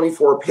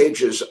 24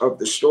 pages of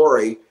the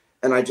story,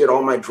 and I did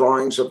all my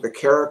drawings of the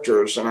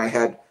characters, and I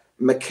had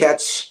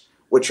maquettes,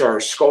 which are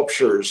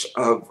sculptures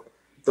of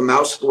the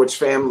Mouskowitz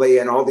family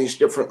and all these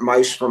different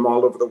mice from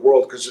all over the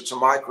world, because it's a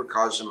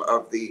microcosm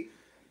of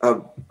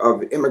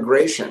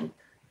immigration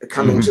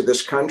coming to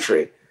this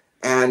country.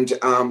 And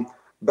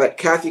but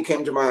Kathy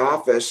came to my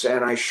office,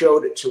 and I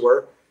showed it to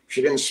her.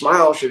 She didn't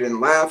smile, she didn't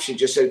laugh. She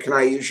just said, "Can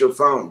I use your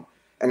phone?"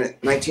 And in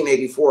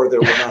 1984, there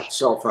were not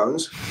cell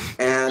phones.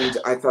 And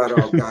I thought,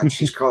 oh, God,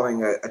 she's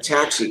calling a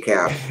taxi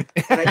cab.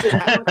 And I just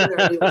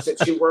realized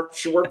that she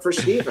worked for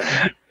Steven.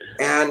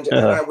 And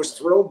I was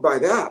thrilled by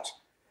that.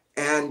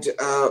 And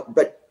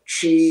but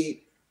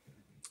she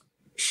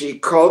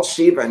called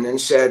Steven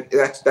and said,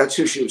 that's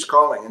who she was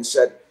calling, and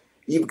said,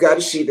 "You've got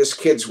to see this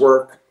kid's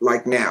work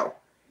like now."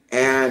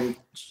 And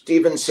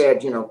Steven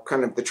said,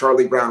 kind of the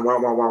Charlie Brown, wah,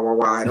 wah, wah, wah,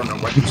 wah. I don't know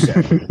what he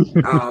said.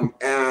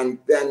 And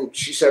then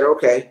she said,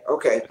 okay.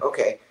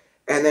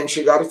 And then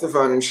she got off the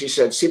phone and she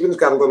said, "Steven's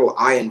got a little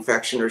eye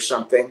infection or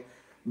something,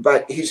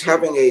 but he's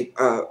having a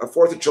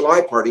 4th of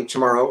July party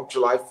tomorrow,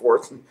 July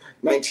 4th,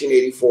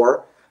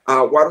 1984.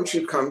 Why don't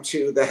you come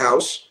to the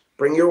house,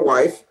 bring your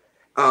wife.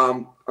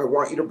 I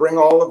want you to bring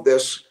all of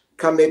this,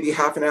 come maybe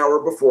half an hour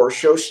before,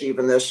 show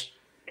Steven this,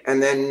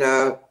 and then,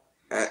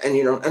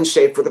 and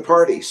stay for the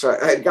party." So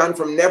I had gone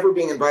from never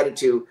being invited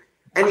to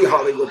any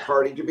Hollywood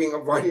party to being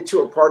invited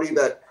to a party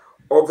that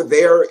over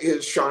there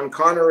is Sean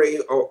Connery,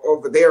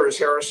 over there is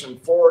Harrison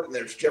Ford, and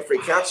there's Jeffrey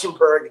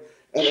Katzenberg.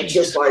 And it's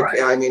just like,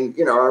 I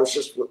was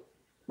just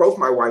both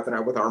my wife and I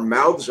with our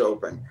mouths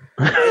open.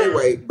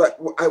 Anyway, but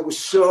I was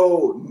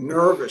so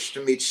nervous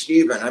to meet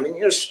Steven. I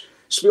mean,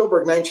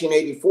 Spielberg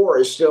 1984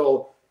 is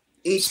still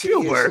E.T.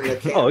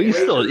 Spielberg. Oh, he's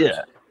still,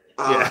 yeah.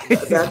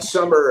 that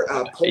summer.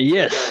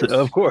 Yes,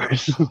 of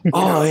course.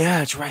 Oh yeah,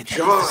 that's right.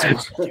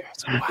 Jaws.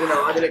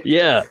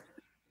 Yeah.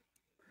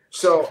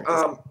 So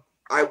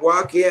I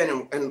walk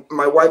in, and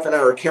my wife and I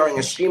are carrying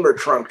a steamer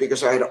trunk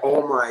because I had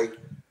all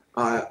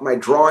my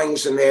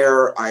drawings in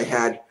there. I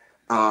had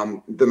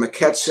the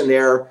maquettes in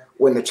there.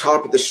 When the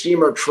top of the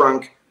steamer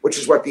trunk, which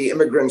is what the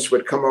immigrants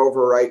would come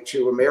over, right,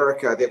 to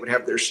America, they would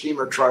have their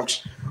steamer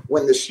trunks.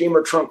 When the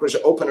steamer trunk was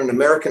open, an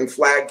American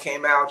flag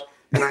came out,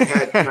 and I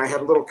had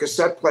a little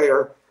cassette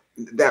player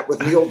that with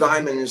Neil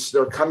Diamond's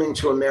 "They're Coming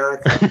to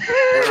America," and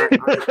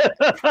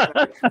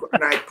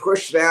I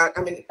pushed that.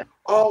 I mean,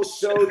 all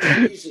so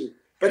cheesy,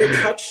 but it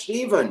touched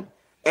Stephen.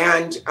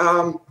 And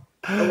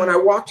when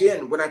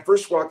I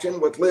first walked in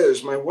with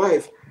Liz, my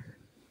wife,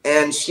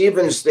 and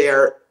Stephen's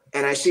there,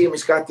 and I see him.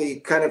 He's got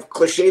the kind of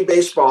cliche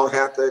baseball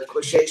hat, the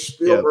cliche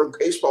Spielberg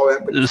baseball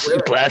hat, but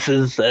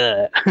glasses.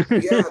 Yeah,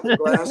 the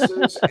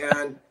glasses,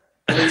 and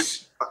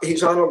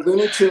he's on a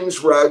Looney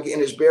Tunes rug in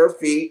his bare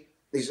feet.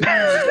 He's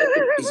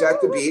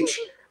at the beach,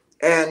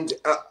 and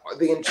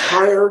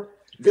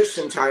this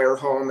entire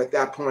home at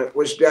that point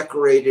was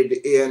decorated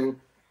in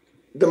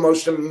the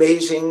most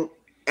amazing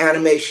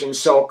animation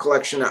cell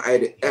collection I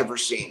had ever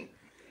seen.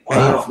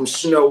 Wow. And, from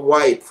Snow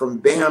White, from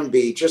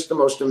Bambi, just the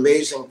most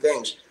amazing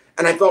things.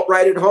 And I felt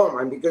right at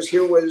home, because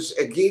here was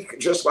a geek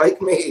just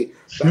like me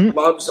that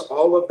loves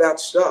all of that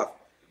stuff.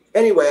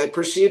 Anyway, I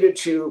proceeded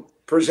to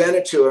present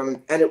it to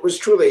him, and it was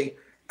truly,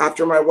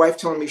 after my wife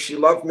telling me she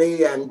loved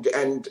me and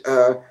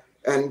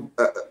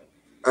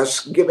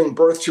us giving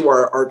birth to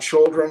our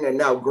children and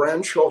now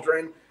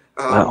grandchildren,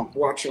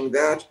 watching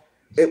that,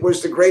 it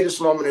was the greatest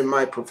moment in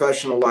my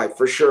professional life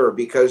for sure,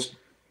 because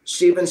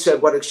Stephen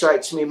said, what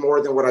excites me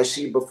more than what I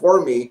see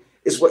before me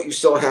is what you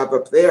still have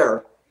up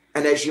there.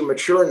 And as you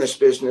mature in this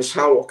business,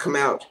 how it will come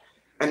out.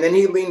 And then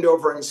he leaned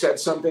over and said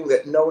something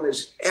that no one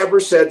has ever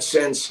said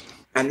since,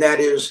 and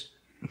that is,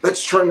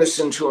 let's turn this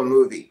into a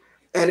movie.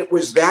 And it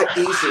was that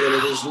easy, and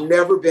it has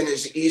never been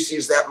as easy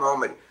as that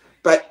moment.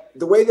 But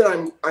the way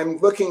that I'm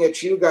looking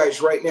at you guys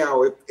right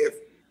now,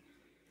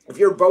 if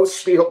you're both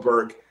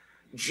Spielberg,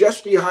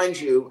 just behind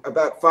you,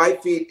 about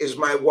 5 feet, is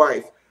my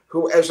wife,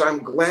 who, as I'm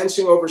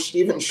glancing over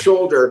Stephen's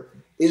shoulder,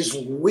 is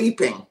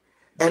weeping.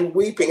 And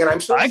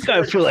I'm so I kind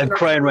of feel like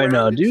crying right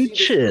now, dude.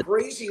 Shit.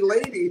 Crazy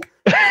lady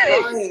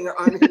crying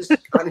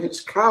on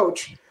his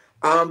couch.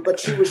 But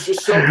she was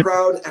just so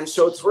proud and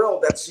so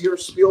thrilled that here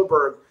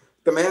Spielberg,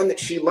 the man that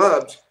she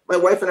loved. My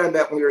wife and I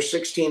met when we were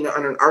 16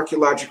 on an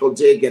archaeological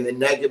dig in the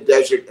Negev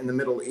Desert in the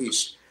Middle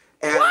East.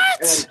 And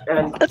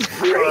that's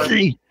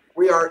crazy.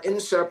 We are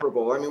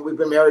inseparable. I mean, we've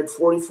been married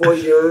 44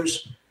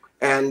 years,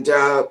 and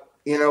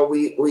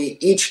we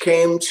each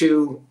came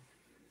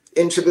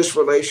into this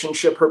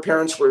relationship. Her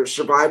parents were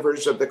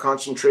survivors of the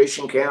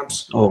concentration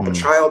camps. A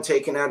child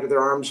taken out of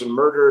their arms and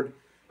murdered,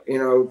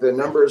 the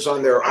numbers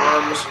on their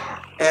arms.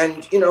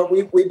 And,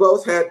 we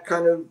both had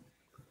kind of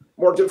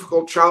more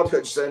difficult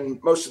childhoods than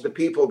most of the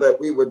people that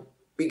we would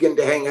begin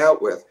to hang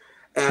out with.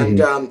 And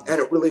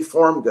it really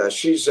formed us.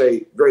 She's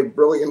a very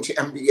brilliant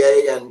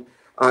MBA. And,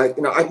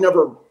 I've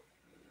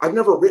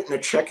never written a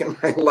check in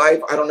my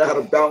life. I don't know how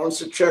to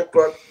balance a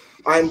checkbook.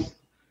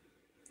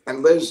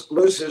 And Liz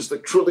is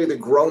truly the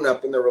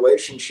grown-up in the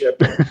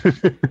relationship.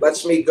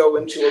 Lets me go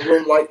into a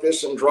room like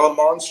this and draw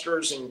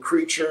monsters and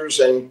creatures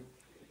and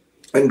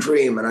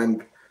dream.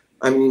 And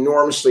I'm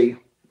enormously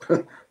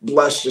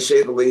blessed, to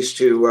say the least,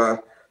 to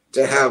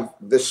have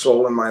this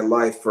soul in my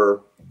life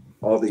for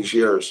all these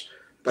years.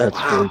 But,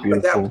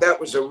 that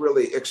was a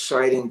really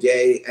exciting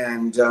day.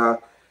 And an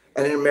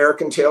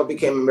American Tail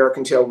became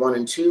American Tail 1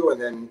 and 2,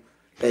 and then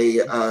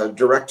a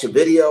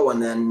direct-to-video,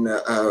 and then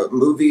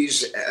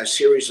movies, a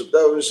series of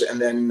those,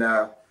 and then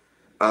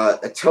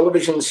a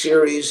television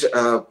series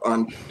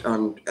on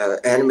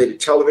animated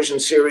television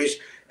series,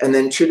 and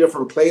then 2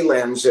 different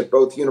playlands at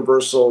both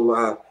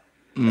Universal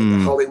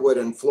Hollywood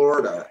and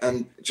Florida.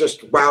 And just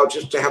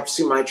to have to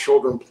see my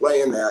children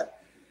play in that,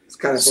 it's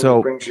kind of thing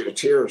that brings you to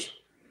tears.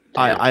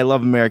 I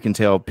love American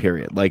Tail,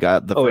 period. Like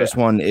the first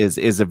one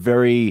is a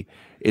very...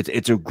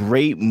 It's a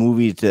great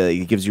movie.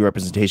 It gives you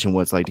representation of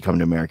what it's like to come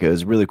to America.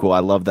 It's really cool. I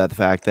love the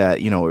fact that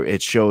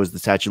it shows the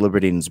Statue of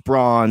Liberty in its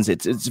bronze.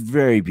 It's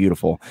very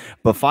beautiful.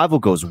 But Five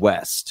Goes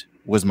West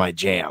was my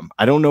jam.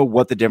 I don't know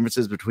what the difference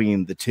is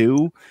between the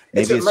two.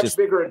 Maybe it's a much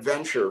bigger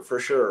adventure for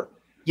sure.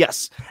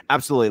 Yes,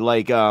 absolutely.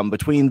 Like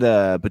between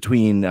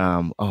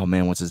oh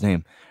man, what's his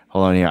name?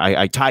 Hold on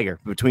here. Tiger.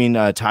 Between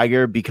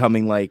Tiger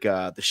becoming like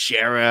the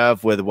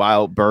sheriff with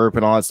Wild Burp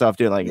and all that stuff,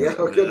 dude. Like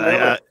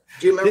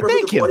do you remember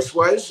who the voice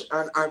was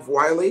on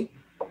Wiley?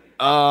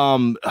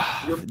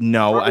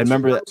 No, I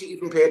remember that. To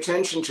even pay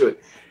attention to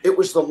it. It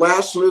was the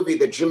last movie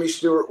that Jimmy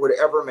Stewart would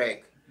ever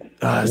make.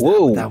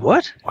 Whoa!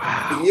 What?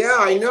 Wow. Yeah,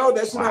 I know.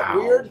 That's not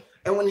weird.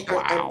 And when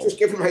I'm just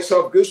giving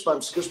myself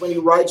goosebumps because when he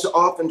rides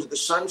off into the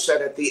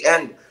sunset at the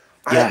end,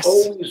 I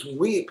always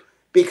weep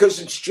because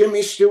it's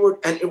Jimmy Stewart,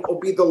 and it will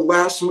be the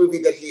last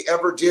movie that he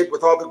ever did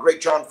with all the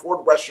great John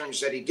Ford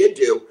westerns that he did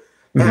do.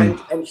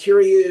 And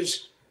here he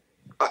is.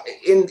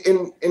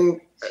 In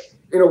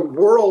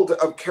world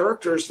of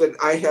characters that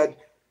I had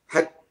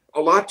a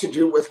lot to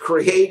do with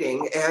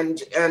creating,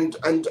 and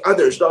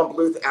others. Don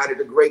Bluth added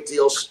a great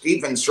deal.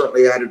 Steven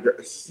certainly added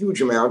a huge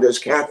amount, as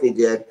Kathy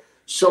did.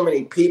 So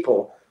many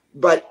people,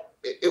 but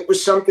it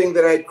was something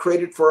that I had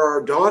created for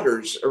our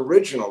daughters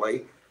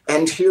originally.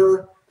 And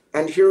here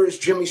is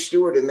Jimmy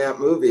Stewart in that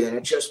movie, and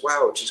it just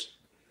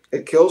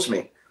it kills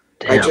me.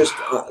 Damn. I just.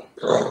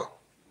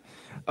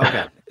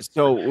 Okay,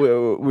 so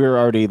we're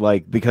already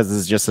like, because this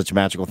is just such a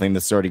magical thing,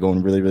 this is already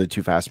going really, really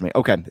too fast for me.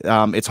 Okay,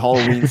 it's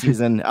Halloween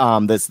season.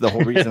 That's the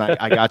whole reason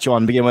I got you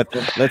on to begin with.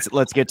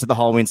 Let's get to the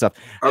Halloween stuff.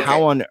 Okay.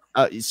 How on?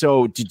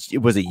 So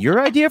was it your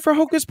idea for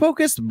Hocus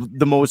Pocus?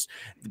 The most,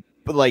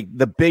 like,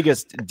 the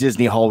biggest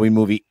Disney Halloween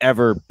movie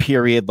ever,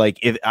 period. Like,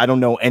 I don't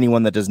know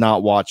anyone that does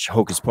not watch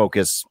Hocus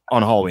Pocus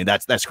on Halloween.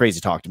 That's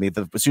crazy talk to me.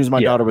 As soon as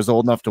my daughter was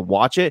old enough to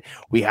watch it,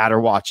 we had her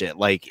watch it.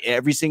 Like,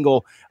 every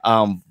single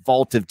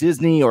vault of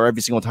Disney, or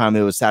every single time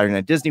it was Saturday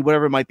Night Disney,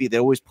 whatever it might be, they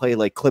always play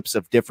like clips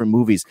of different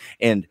movies,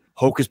 and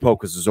Hocus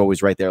Pocus was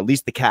always right there. At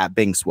least the cat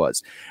Binks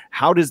was.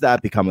 How does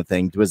that become a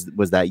thing?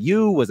 Was that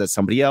you? Was that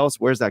somebody else?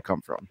 Where's that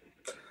come from?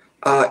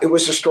 It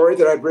was a story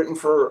that I'd written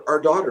for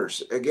our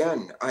daughters.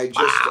 Again, I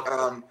just,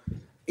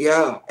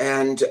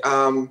 and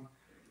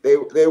they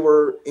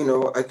were,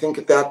 I think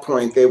at that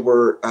point they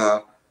were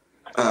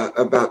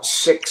about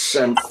 6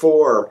 and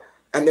 4,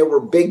 and there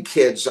were big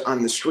kids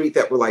on the street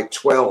that were like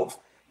 12.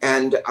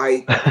 And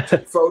I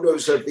took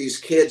photos of these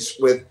kids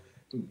with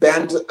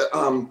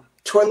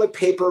toilet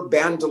paper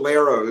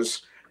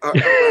bandoleros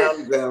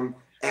around them,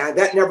 and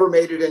that never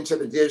made it into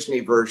the Disney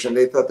version.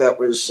 They thought that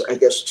was, I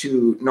guess,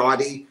 too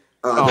naughty.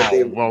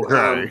 They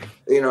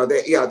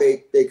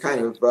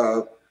kind of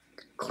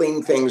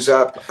cleaned things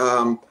up.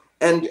 And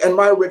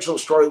my original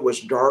story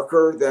was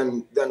darker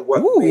than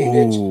what made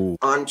it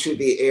onto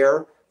the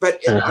air.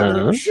 But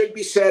it should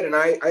be said, and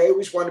I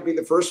always want to be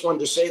the first one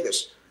to say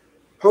this: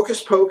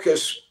 Hocus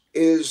Pocus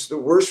is the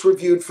worst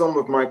reviewed film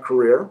of my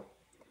career.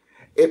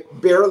 It's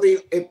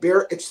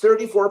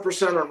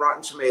 34% on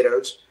Rotten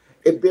Tomatoes.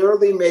 It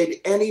barely made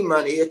any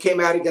money. It came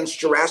out against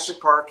Jurassic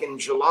Park in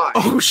July.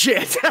 Oh,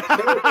 shit.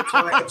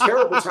 A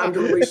terrible time to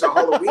release a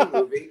Halloween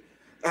movie.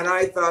 And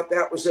I thought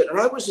that was it. And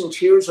I was in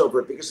tears over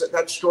it because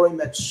that story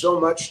meant so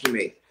much to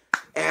me.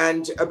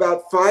 And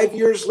about 5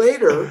 years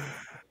later,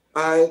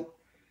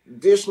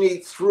 Disney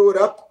threw it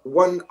up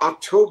one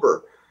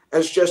October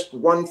as just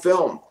one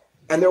film.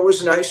 And there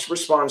was a nice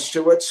response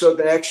to it. So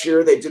the next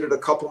year they did it a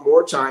couple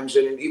more times,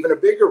 and an even a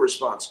bigger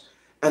response.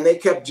 And they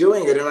kept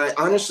doing it. And I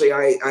honestly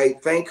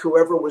thank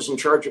whoever was in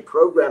charge of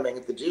programming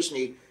at the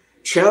Disney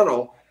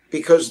Channel,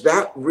 because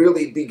that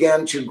really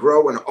began to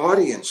grow an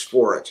audience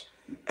for it.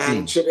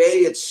 And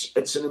today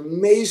it's an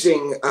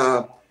amazing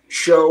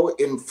show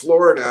in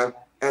Florida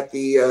at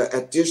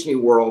Disney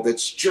World.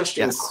 It's just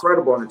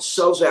incredible, and it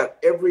sells out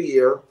every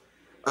year,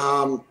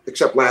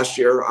 except last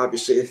year.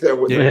 Obviously, there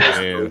was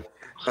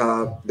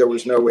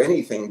no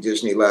anything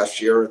Disney last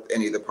year at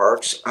any of the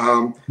parks.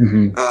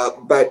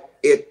 But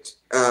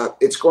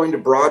it's going to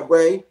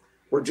Broadway.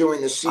 We're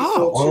doing the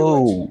sequel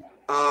to it.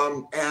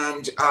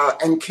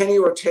 And Kenny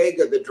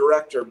Ortega, the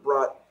director,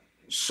 brought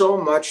so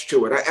much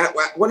to it.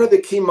 One of the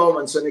key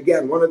moments, and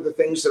again, one of the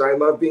things that I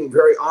love being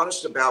very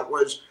honest about,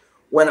 was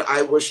when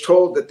I was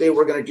told that they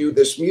were going to do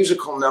this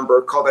musical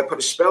number called "I Put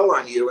a Spell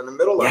on You" in the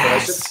middle of it. I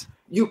said,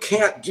 "You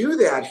can't do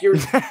that. Here,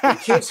 the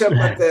kids have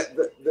let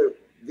the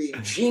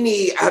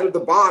genie out of the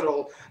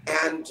bottle,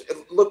 and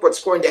look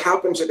what's going to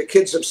happen to the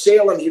kids of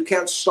Salem. You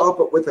can't stop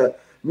it with a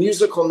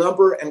musical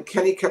number." And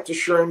Kenny kept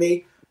assuring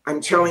me,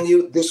 "I'm telling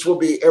you, this will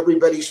be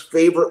everybody's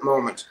favorite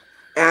moment."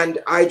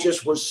 And I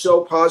just was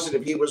so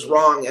positive he was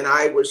wrong, and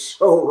I was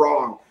so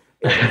wrong.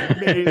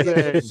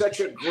 It's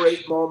such a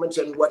great moment,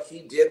 and what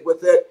he did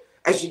with it,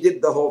 as he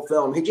did the whole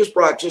film, he just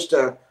brought just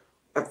a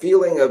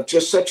feeling of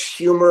just such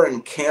humor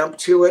and camp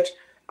to it,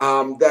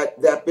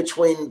 that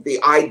between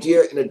the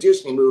idea in a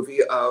Disney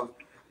movie of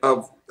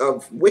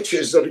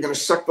witches that are going to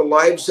suck the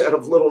lives out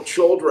of little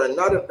children,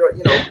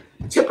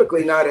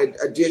 typically not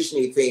a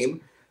Disney theme,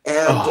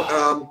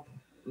 and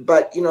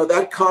but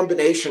that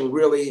combination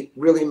really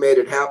made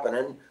it happen.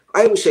 And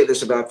I always say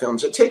this about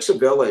films: it takes a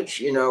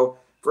village.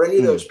 For any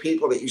of those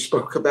people that you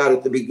spoke about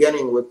at the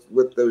beginning,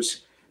 with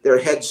those their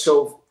heads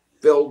so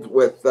filled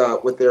with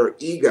their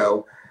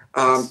ego,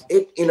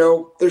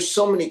 there's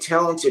so many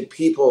talented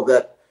people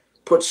that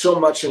put so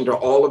much into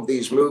all of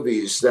these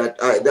movies that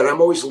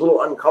I'm always a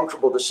little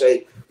uncomfortable to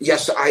say,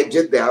 yes, I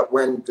did that,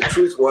 when the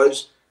truth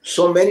was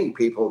so many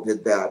people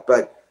did that.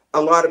 But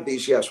a lot of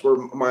these, yes, were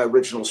my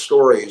original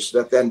stories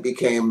that then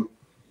became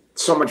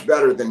so much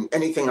better than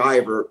anything I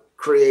ever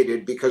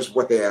created because of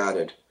what they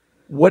added.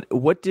 I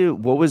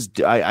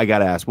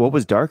gotta ask, what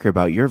was darker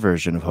about your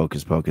version of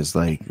Hocus Pocus?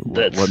 Like,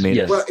 what made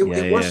it? Well,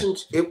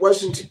 it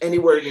wasn't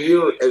anywhere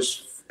near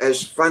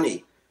as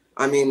funny.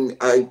 I mean,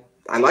 I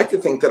like to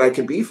think that I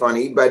could be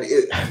funny, but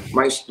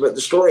the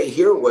story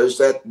here was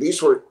that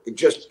these were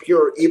just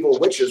pure evil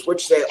witches,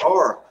 which they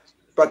are,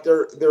 but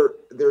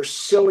they're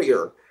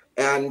sillier.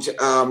 And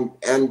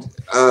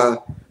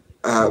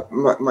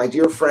my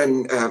dear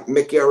friend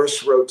Mick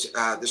Garris wrote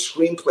the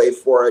screenplay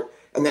for it,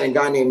 and then a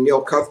guy named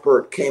Neil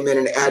Cuthbert came in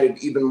and added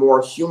even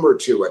more humor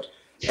to it.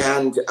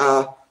 And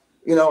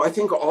I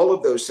think all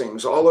of those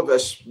things, all of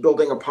us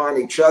building upon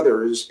each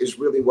other, is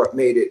really what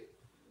made it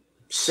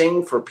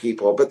sing for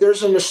people. But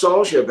there's a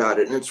nostalgia about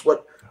it, and it's when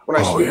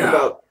I speak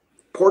about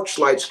porch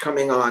lights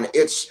coming on,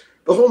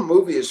 the whole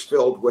movie is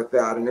filled with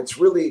that, and it's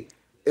really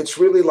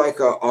like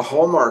a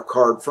Hallmark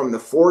card from the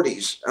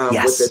 40s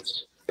with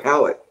its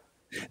palette.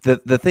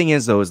 The thing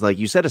is, though, is like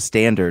you set a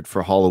standard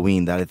for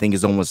Halloween that I think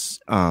is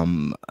almost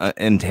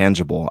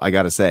intangible. I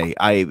gotta say,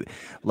 I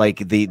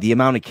like the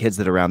amount of kids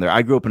that are around there.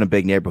 I grew up in a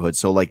big neighborhood,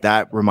 so like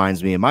that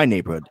reminds me of my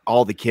neighborhood.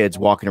 All the kids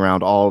walking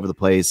around all over the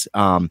place.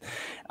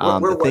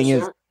 The thing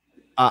is,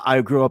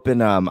 I grew up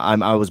in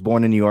I was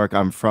born in New York.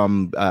 I'm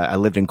from I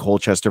lived in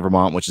Colchester,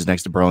 Vermont, which is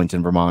next to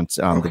Burlington, Vermont,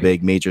 the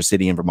big major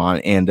city in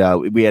Vermont. And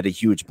we had a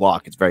huge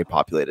block. It's very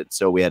populated.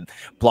 So we had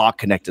block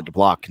connected to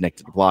block,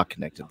 connected to block,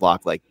 connected to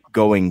block, like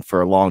going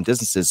for long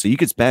distances. So you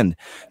could spend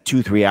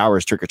 2-3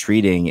 hours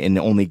trick-or-treating and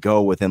only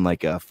go within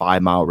like a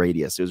 5-mile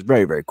radius. It was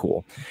very, very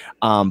cool.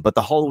 But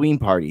the Halloween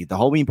party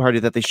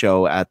that they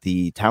show at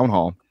the town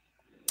hall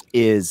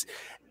is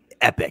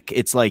epic.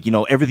 It's like,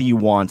 everything you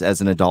want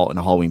as an adult in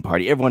a Halloween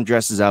party. Everyone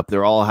dresses up.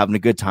 They're all having a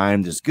good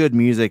time. There's good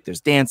music.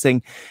 There's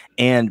dancing.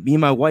 And me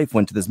and my wife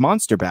went to this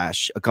Monster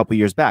Bash a couple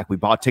years back. We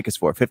bought tickets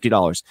for it,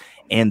 $50.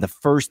 And the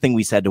first thing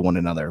we said to one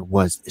another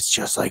was, it's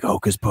just like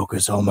Hocus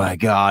Pocus. Oh my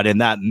God.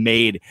 And that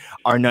made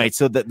our night.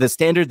 So the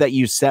standard that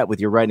you set with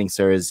your writing,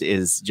 sir,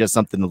 is just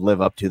something to live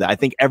up to that I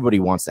think everybody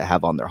wants to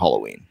have on their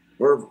Halloween.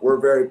 We're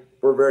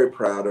very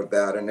proud of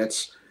that. And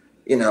it's,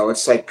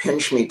 it's like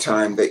pinch me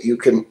time that you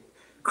can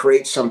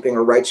create something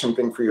or write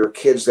something for your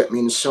kids that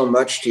means so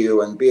much to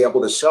you and be able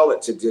to sell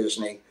it to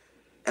Disney.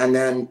 And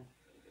then,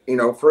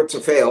 for it to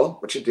fail,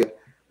 which it did,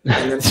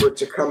 and then for it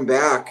to come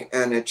back,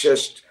 and it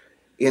just,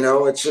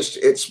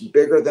 it's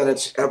bigger than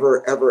it's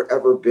ever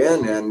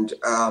been. And,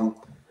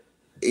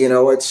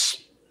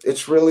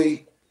 it's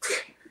really,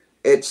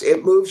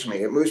 it moves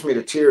me. It moves me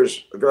to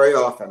tears very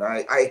often.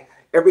 I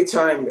every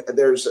time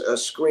there's a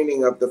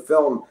screening of the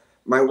film,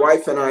 my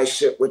wife and I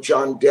sit with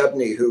John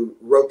Debney, who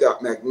wrote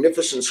that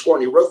magnificent score,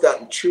 and he wrote that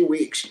in 2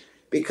 weeks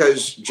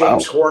because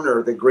James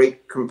Horner, the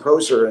great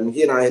composer, and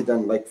he and I had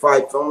done like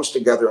 5 films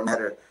together and had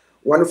a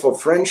wonderful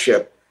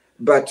friendship.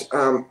 But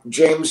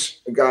James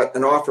got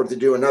an offer to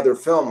do another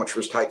film, which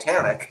was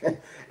Titanic, and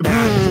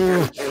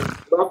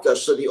left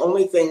us. So the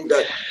only thing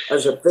that,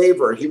 as a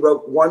favor, he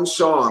wrote one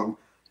song,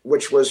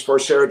 which was for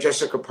Sarah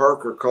Jessica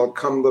Parker, called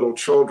 "Come Little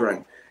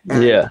Children."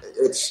 And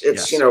it's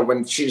yes.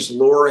 When she's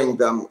luring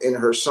them in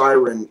her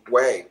siren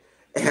way,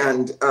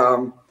 and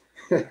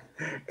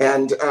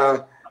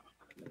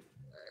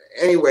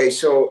anyway,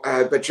 so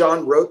but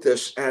John wrote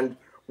this, and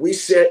we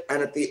sit,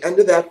 and at the end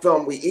of that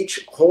film, we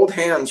each hold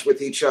hands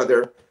with each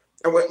other,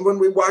 and when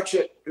we watch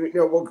it,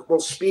 we'll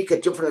speak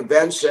at different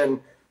events, and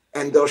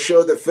they'll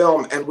show the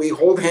film, and we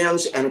hold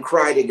hands and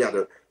cry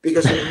together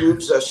because it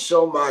moves us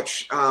so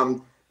much.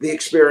 The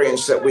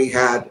experience that we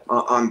had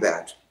on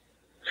that.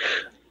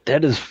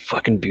 That is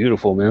fucking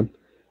beautiful, man.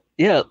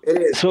 Yeah,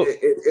 it is. So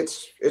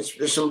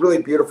there's some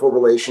really beautiful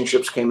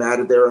relationships came out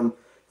of there. And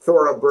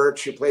Thora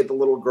Birch, who played the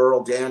little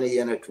girl Danny,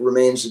 and it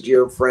remains a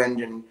dear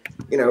friend. And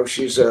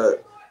she's a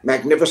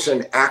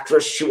magnificent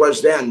actress. She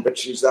was then, but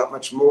she's that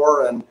much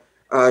more. And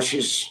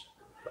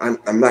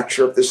I'm not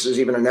sure if this is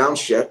even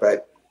announced yet,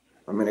 but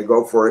I'm going to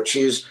go for it.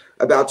 She's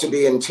about to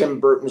be in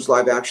Tim Burton's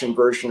live-action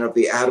version of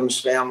The Addams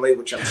Family,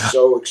 which I'm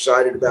so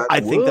excited about.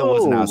 I think that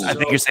was announced. I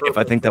think you're safe.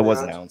 I think that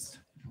was announced.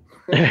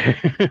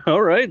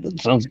 All right, that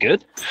sounds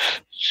good.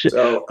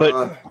 So,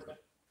 but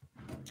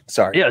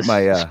sorry, yes.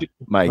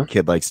 My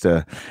kid likes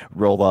to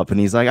roll up, and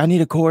he's like, "I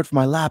need a cord for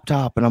my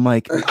laptop," and I'm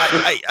like,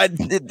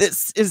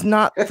 "This is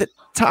not the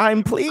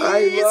time, please."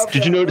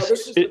 Did you notice?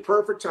 This is the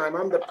perfect time.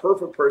 I'm the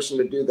perfect person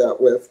to do that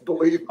with.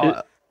 Believe me.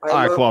 All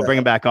right, cool. I'll bring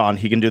him back on.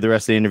 He can do the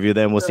rest of the interview.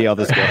 Then we'll see how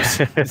this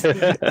goes.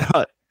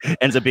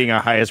 Ends up being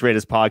our highest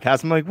rated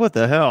podcast. I'm like, what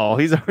the hell?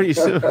 He's already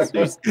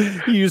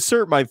he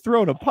usurped my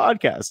throne of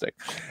podcasting.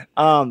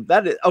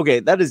 That is okay.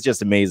 That is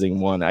just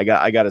amazing. One, I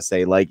got to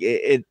say, like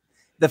it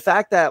the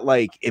fact that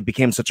like it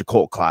became such a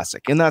cult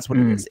classic, and that's what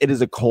it is. It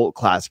is a cult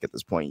classic at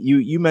this point.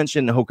 You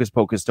mentioned Hocus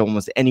Pocus to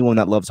almost anyone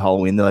that loves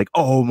Halloween. They're like,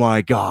 oh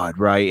my God,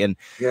 right? And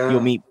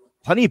you'll meet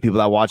plenty of people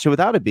that watch it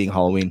without it being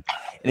Halloween.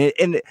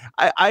 And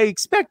I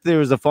expect there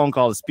was a phone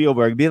call to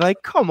Spielberg being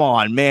like, come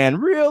on,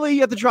 man, really?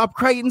 You have to drop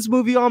Crichton's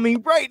movie on me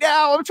right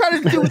now? I'm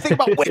trying to do a thing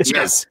about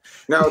witches.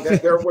 No,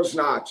 there was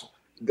not.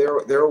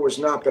 There was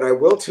not. But I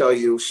will tell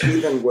you,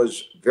 Stephen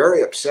was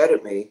very upset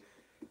at me.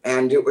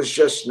 And it was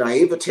just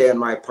naivete on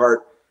my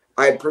part.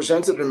 I had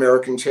presented an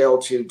American Tale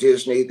to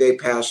Disney. They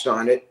passed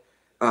on it.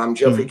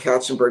 Jeffrey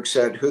Katzenberg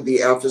said, who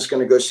the F is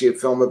going to go see a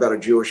film about a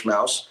Jewish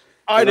mouse?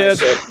 I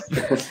did.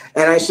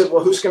 I said,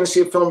 well, who's going to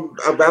see a film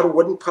about a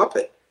wooden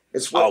puppet?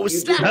 It's what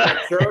you do with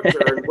that character,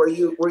 and where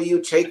you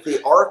take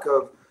the arc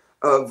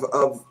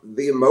of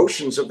the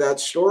emotions of that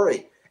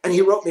story. And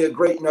he wrote me a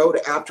great note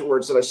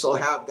afterwards that I still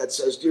have that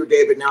says, "Dear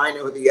David, now I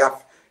know who the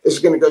F is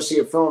going to go see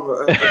a film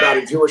about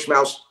a Jewish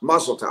mouse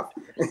muzzle tough."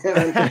 I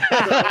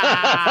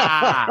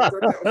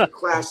thought that was a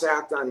class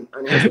act on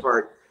his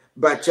part.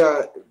 But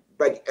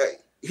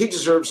he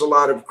deserves a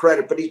lot of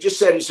credit. But he just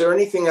said, "Is there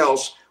anything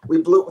else?" We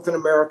blew it with An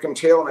American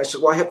Tale. And I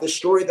said, "Well, I have this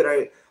story that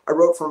I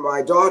wrote for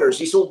my daughters."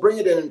 He said, "Well, bring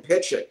it in and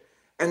pitch it."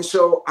 And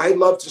so I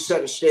love to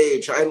set a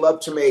stage. I love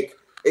to make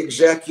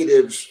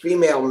executives,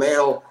 female,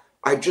 male.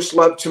 I just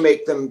love to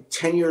make them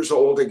 10 years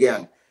old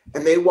again.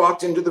 And they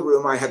walked into the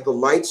room. I had the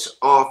lights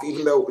off,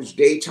 even though it was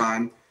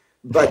daytime.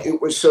 But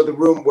it was, so the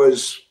room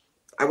was,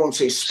 I won't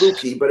say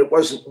spooky, but it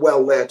wasn't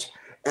well lit.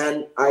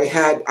 And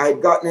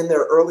I'd gotten in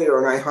there earlier,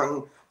 and I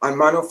hung on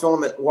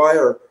monofilament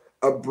wire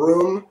a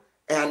broom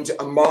and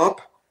a mop,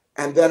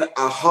 and then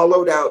a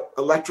hollowed out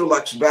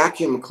Electrolux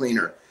vacuum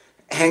cleaner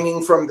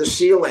hanging from the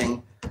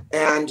ceiling.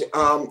 And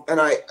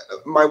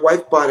my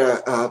wife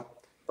bought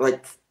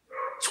like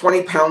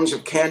 20 pounds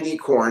of candy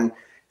corn,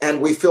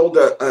 and we filled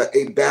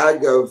a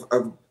bag of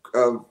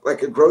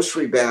like a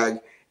grocery bag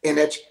in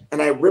it.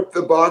 And I ripped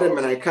the bottom,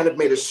 and I kind of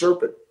made a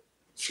serpent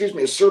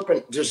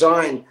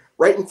design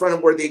right in front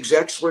of where the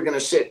execs were going to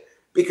sit,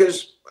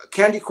 because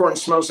candy corn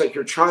smells like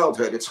your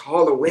childhood. It's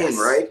Halloween, yes.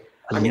 Right?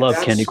 I mean,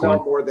 love candy corn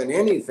more than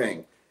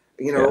anything,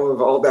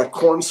 of all that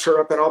corn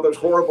syrup and all those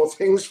horrible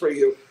things for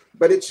you.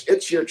 But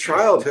it's your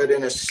childhood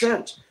in a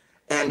scent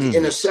and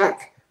in a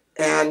sec.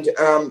 And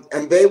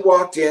they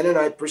walked in, and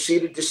I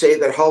proceeded to say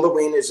that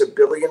Halloween is $1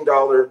 billion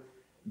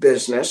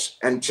business,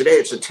 and today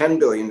it's a $10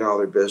 billion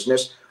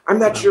business. I'm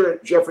not sure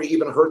Jeffrey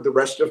even heard the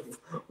rest of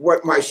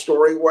what my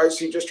story was.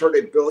 He just heard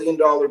 $1 billion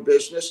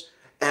business,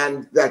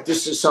 and that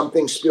this is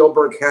something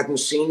Spielberg hadn't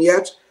seen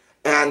yet,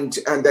 and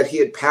that he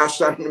had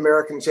passed on An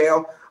American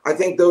Tale. I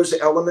think those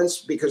elements,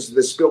 because of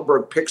the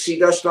Spielberg pixie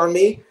dust on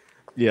me,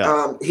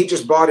 he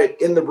just bought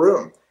it in the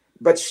room.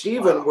 But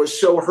Stephen was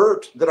so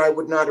hurt that I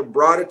would not have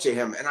brought it to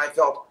him, and I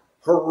felt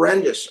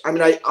horrendous. I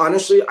mean, I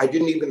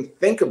didn't even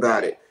think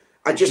about it.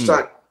 I just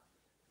thought,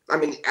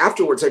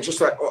 afterwards, I just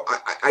thought,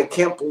 I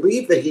can't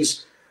believe that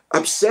he's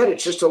upset.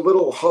 It's just a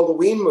little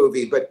Halloween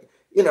movie. But,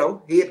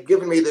 he had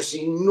given me this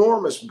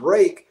enormous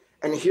break,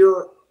 and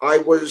here I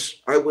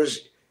was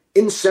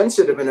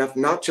insensitive enough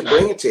not to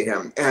bring it to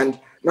him. And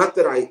not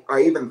that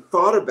I even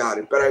thought about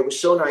it, but I was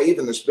so naive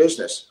in this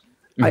business.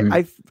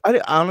 I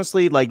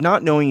honestly, like,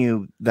 not knowing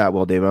you that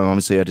well, David,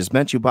 obviously I just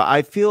met you, but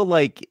I feel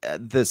like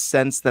the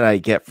sense that I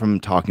get from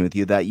talking with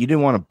you that you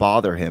didn't want to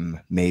bother him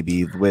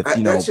maybe with,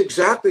 That's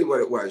exactly what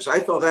it was. I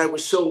felt I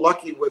was so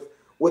lucky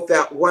with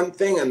that one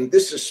thing. And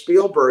this is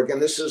Spielberg,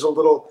 and this is a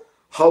little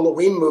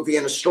Halloween movie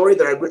and a story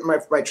that I'd written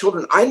for my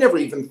children. I never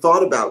even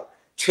thought about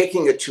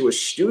taking it to a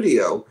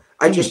studio.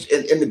 I just,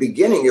 in the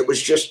beginning, it was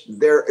just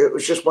there. It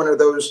was just one of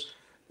those,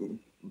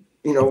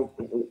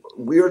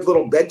 weird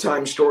little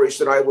bedtime stories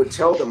that I would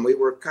tell them. We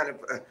were kind of,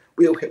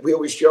 we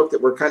always joke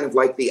that we're kind of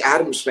like the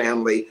Addams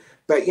Family,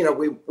 but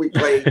we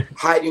play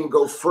hide and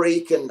go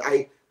freak, and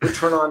I would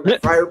turn on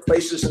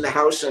fireplaces in the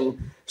house and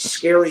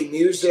scary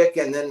music.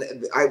 And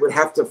then I would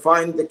have to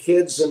find the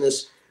kids in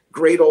this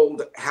great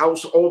old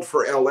house, old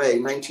for LA,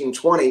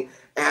 1920.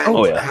 And,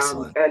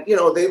 and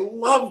they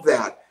loved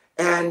that.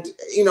 And,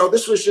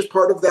 this was just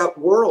part of that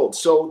world.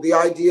 So the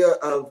idea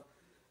of,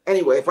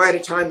 anyway, if I had a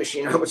time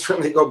machine, I would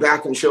certainly go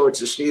back and show it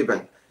to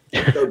Stephen.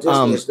 So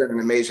Disney has done an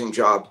amazing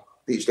job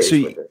these days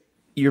with it.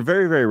 You're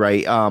very, very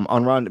right.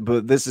 On Ron,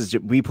 but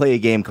we play a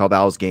game called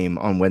Owl's Game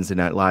on Wednesday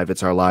Night Live.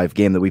 It's our live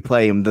game that we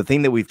play. And the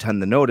thing that we've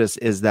tend to notice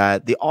is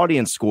that the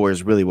audience score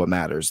is really what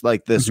matters.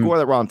 Like the score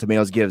that Rotten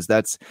Tomatoes gives,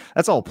 that's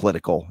all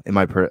political in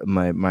my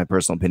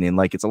personal opinion.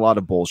 Like, it's a lot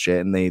of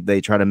bullshit, and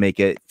they try to make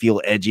it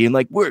feel edgy and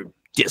like we're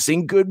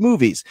dissing good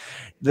movies.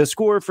 The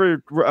score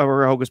for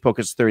Hocus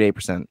Pocus is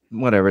 38%.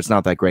 Whatever, it's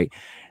not that great.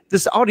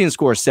 This audience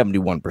score is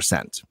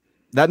 71%.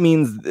 That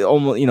means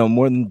almost,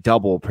 more than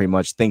double pretty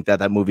much think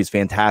that movie's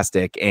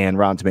fantastic, and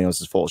Rotten Tomatoes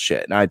is full of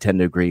shit. And I tend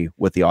to agree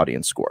with the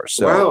audience score.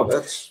 So,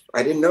 wow,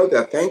 I didn't know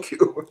that. Thank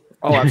you.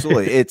 Oh,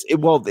 absolutely.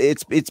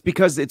 It's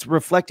because it's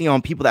reflecting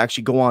on people that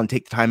actually go on,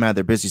 take the time out of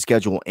their busy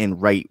schedule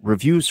and write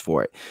reviews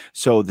for it.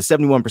 So the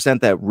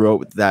 71% that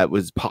wrote that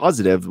was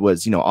positive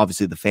was,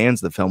 obviously the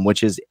fans of the film,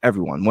 which is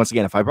everyone. Once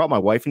again, if I brought my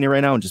wife in here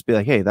right now and just be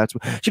like, hey,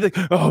 she'd be like,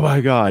 oh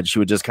my God, she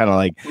would just kind of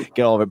like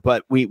get all of it.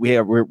 But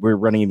we're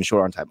running even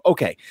short on time.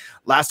 Okay.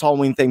 Last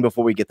Halloween thing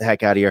before we get the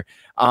heck out of here.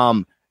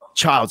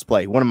 Child's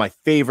Play, one of my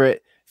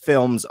favorite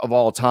films of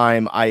all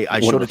time. I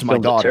showed it to my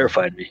daughter.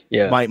 Terrified me.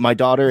 Yeah. My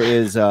daughter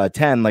is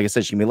 10. Like I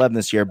said, she'll be 11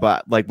 this year.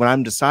 But like when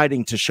I'm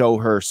deciding to show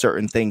her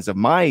certain things of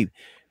my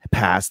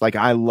past, like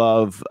I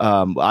love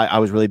I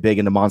was really big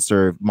into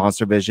Monster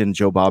Vision,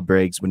 Joe Bob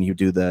Briggs. When you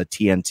do the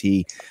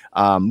TNT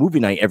movie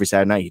night every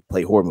Saturday night, he'd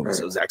play horror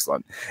movies. It was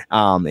excellent.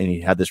 And he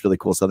had this really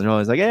cool southern.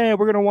 He's like, hey,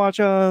 we're gonna watch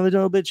a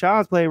little bit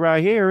Child's Play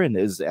right here, and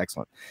it was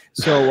excellent.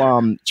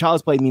 So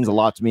Child's Play means a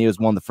lot to me. It was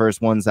one of the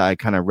first ones that I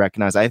kind of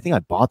recognized. I think I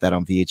bought that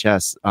on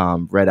VHS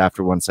right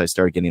after once I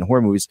started getting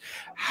horror movies.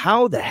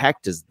 How the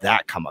heck does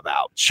that come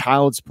about?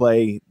 Child's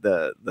Play,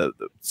 the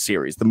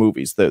series, the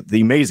movies, the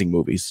amazing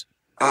movies.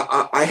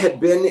 I had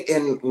been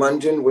in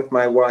London with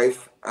my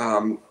wife,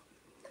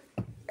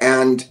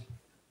 and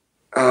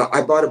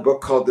I bought a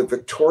book called The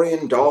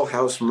Victorian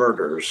Dollhouse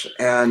Murders.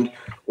 And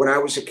when I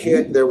was a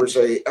kid, there was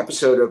a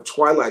episode of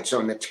Twilight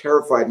Zone that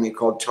terrified me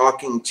called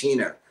Talking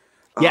Tina.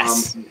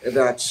 Yes.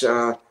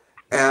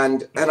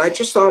 And I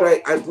just thought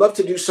I'd love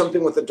to do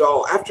something with a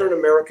doll. After An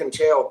American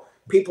Tail,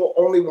 people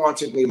only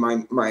wanted me,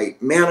 my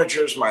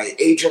managers, my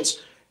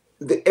agents,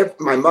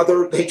 my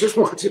mother, they just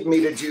wanted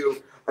me to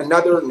do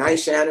another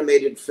nice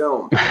animated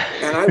film.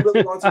 And I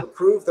really wanted to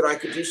prove that I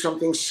could do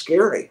something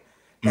scary.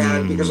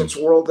 And because it's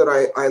a world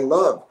that I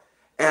love.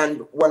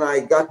 And when I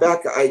got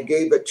back, I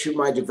gave it to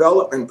my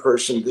development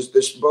person,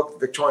 this book,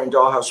 Victorian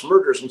Dollhouse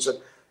Murders, and said,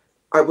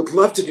 I would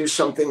love to do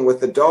something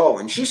with a doll.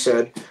 And she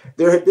said,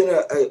 there had been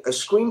a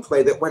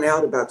screenplay that went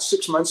out about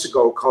 6 months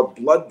ago called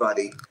Blood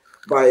Buddy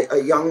by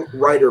a young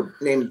writer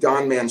named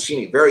Don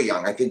Mancini, very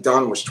young. I think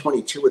Don was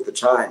 22 at the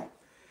time.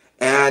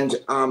 And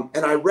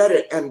I read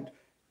it, and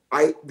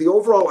the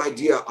overall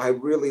idea I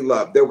really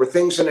loved. There were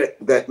things in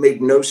it that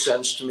made no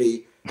sense to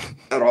me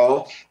at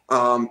all,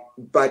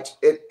 but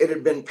it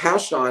had been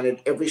passed on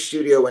at every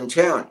studio in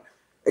town.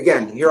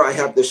 Again, here I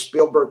have this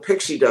Spielberg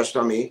pixie dust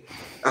on me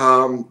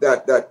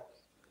that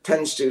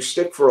tends to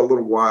stick for a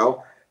little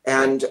while,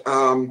 and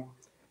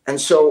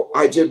so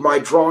I did my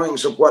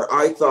drawings of what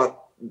I thought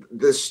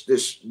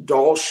this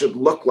doll should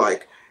look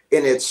like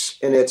in its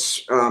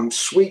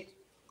sweet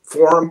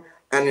form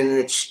and in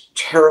its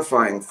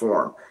terrifying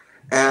form,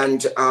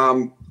 and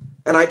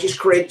I just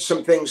created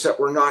some things that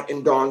were not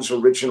in Don's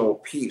original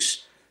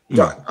piece.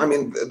 I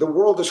mean, the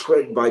world is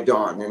created by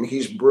Don, and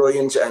he's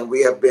brilliant, and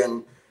we have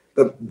been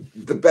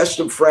the best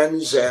of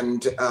friends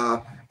and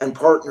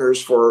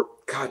partners for,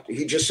 God,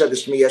 he just said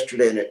this to me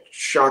yesterday, and it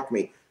shocked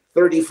me,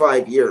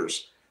 35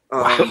 years.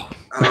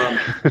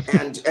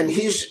 And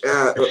he's,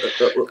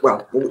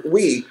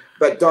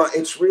 but Don,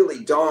 it's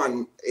really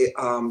Don.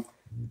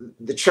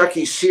 The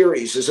Chucky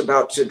series is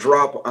about to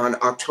drop on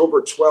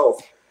October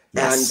 12th.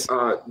 Yes.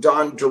 And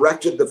Don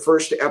directed the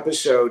first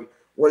episode,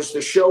 was the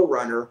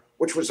showrunner,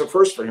 which was a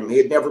first for him. He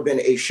had never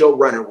been a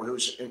showrunner who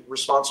was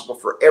responsible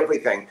for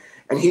everything.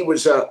 And he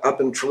was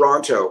up in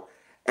Toronto.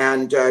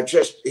 And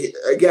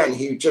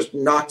he just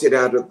knocked it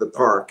out of the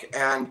park.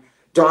 And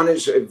Don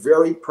is a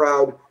very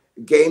proud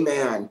gay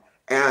man.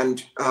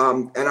 And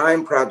I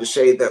am proud to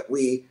say that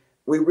we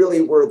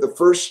really were the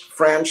first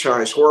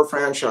horror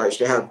franchise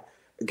to have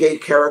gay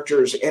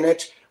characters in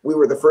it. We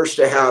were the first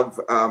to have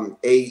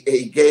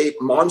a gay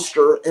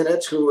monster in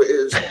it, who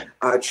is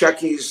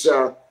Chucky's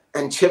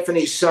and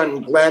Tiffany's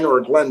son, Glenn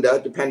or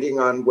Glenda, depending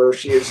on where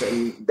she is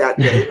in that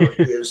day or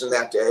he is in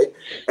that day.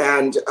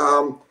 And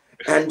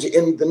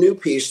in the new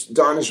piece,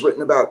 Don has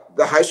written about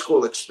the high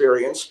school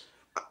experience,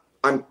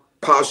 I'm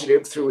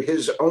positive through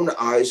his own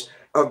eyes,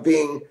 of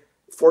being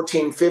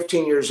 14,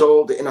 15 years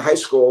old in high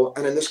school,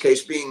 and in this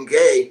case being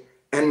gay,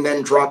 and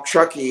then drop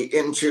Chucky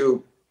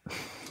into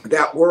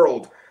that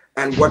world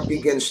and what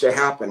begins to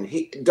happen.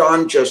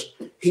 Don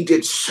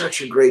did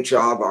such a great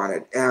job on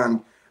it.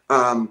 And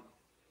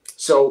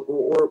so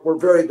we're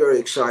very, very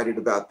excited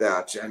about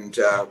that. And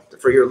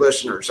for your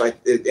listeners,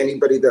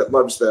 anybody that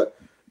loves the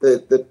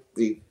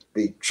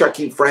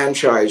Chucky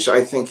franchise,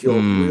 I think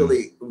you'll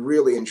really,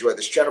 really enjoy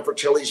this. Jennifer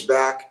Tilly's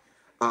back.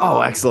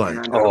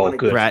 Excellent. I don't want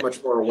to give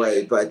much more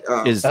away, but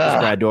is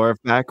Brad Dourif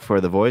back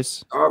for the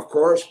voice? Of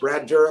course,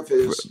 Brad Dourif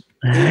is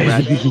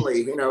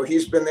family. You know,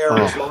 he's been there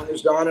as long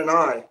as Don and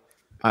I.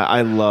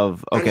 I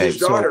love. Okay, and his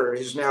daughter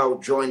has now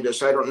joined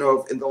us. I don't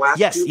know if in the last.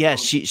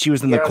 Yes, she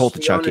was in the Cult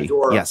of Chucky.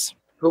 Yes,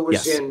 who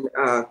was in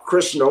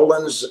Chris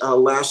Nolan's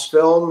last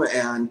film,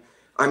 and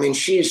I mean,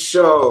 she's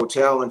so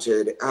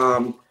talented.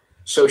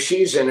 So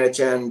she's in it,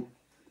 and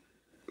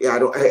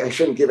I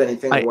shouldn't give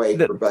anything away,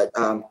 but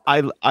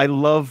I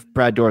love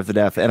Brad Dourif to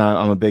death, and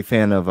I'm a big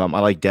fan of. I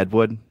like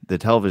Deadwood, the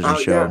television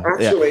show.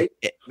 Yeah, actually,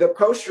 the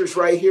poster's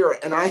right here,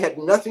 and I had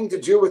nothing to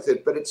do with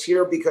it, but it's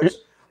here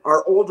because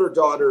our older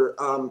daughter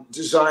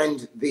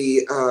designed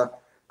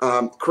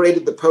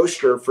created the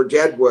poster for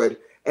Deadwood,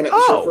 and it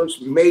was her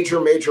first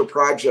major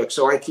project.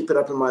 So I keep it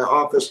up in my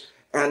office.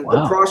 And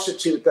the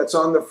prostitute that's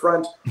on the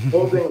front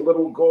holding a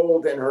little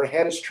gold and her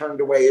head is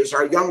turned away is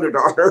our younger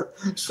daughter.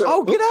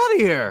 So, get out of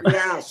here.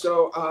 Yeah.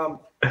 So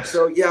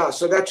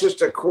that's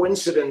just a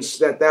coincidence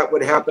that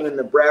would happen and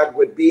the Brad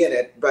would be in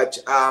it. But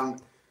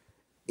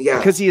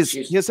because he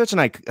has such an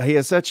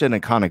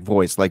iconic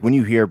voice. Like when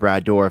you hear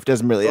Brad Dourif,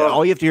 doesn't really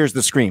all you have to hear is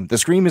the scream. The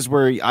scream is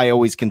where I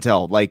always can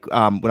tell. Like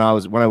when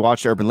I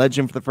watched Urban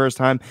Legend for the first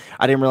time,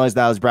 I didn't realize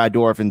that was Brad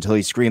Dourif until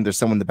he screamed. There's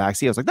someone in the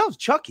backseat. I was like, that was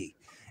Chucky.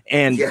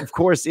 And of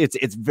course,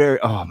 it's very.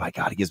 Oh my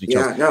God, it gives me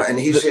chills. Yeah, no, and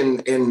he's in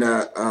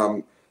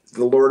the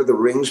Lord of the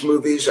Rings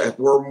movies.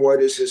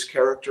 Wormwood is his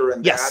character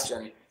in that,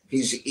 and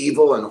he's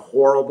evil and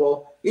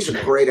horrible. He's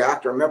a great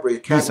actor. Remember, he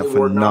Academy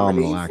Award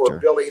nominee for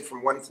Billy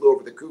from One Flew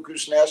Over the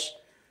Cuckoo's Nest.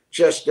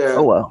 Just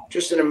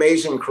an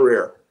amazing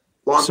career.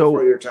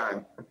 before your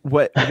time.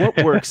 What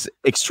works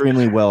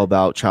extremely well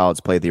about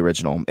Child's Play, the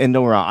original, and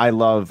don't worry, I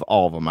love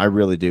all of them. I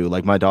really do.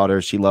 Like my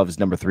daughter, she loves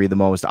number 3 the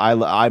most.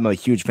 I'm a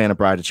huge fan of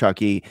Bride of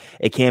Chucky.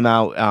 It came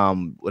out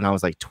when I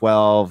was like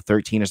 12,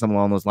 13 or something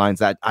along those lines.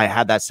 That I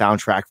had that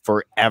soundtrack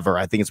forever.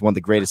 I think it's one of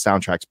the greatest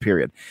soundtracks,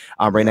 period.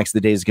 Right next to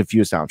the Days of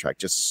Confused soundtrack.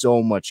 Just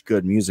so much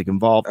good music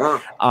involved.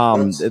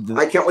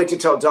 I can't wait to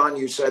tell Don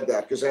you said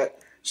that, because that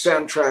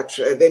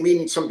soundtracks, they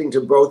mean something to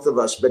both of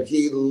us, but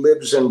he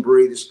lives and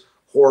breathes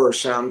horror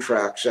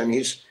soundtracks, and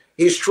he's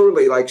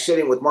truly like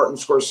sitting with Martin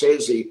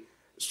Scorsese,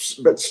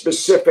 but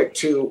specific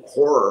to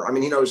horror. I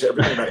mean, he knows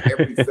everything about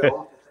every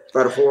film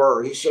but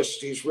horror.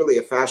 He's really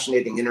a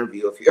fascinating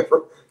interview if you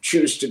ever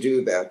choose to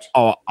do that.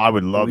 Oh, I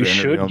would love to. We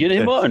should get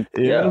him on.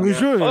 Yeah, we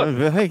should.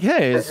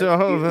 Okay,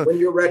 so when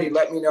you're ready,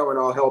 let me know and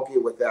I'll help you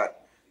with that.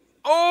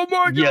 Oh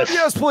my God!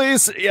 Yes,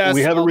 please. Yes,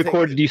 we haven't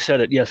recorded. You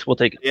said it. Yes, we'll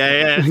take it.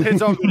 Yeah,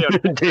 it's all video.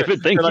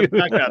 David, thank you.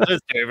 Back out this,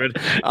 David.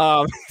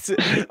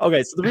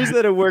 Okay, so the reason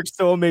that it works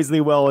so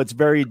amazingly well, it's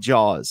very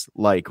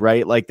Jaws-like,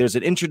 right? Like there's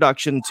an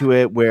introduction to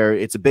it where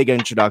it's a big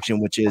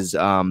introduction, which is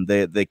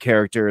the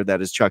character that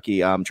is Chucky,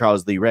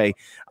 Charles Lee Ray,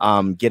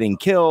 getting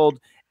killed,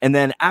 and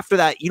then after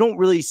that, you don't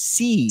really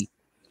see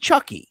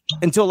Chucky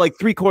until like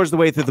 3/4 of the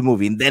way through the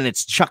movie, and then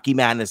it's Chucky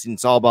madness, and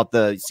it's all about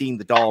seeing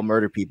the doll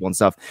murder people and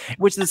stuff,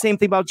 which is the same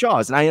thing about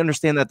Jaws. And I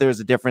understand that there's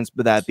a difference,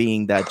 but that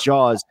being that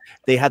Jaws,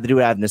 they had to do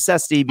it out of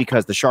necessity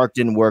because the shark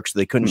didn't work, so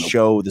they couldn't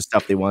show the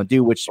stuff they want to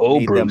do, which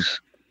made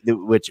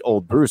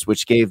old Bruce,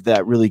 which gave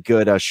that really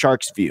good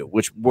shark's view,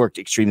 which worked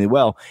extremely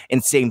well.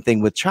 And same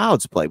thing with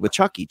Child's Play with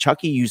Chucky.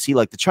 You see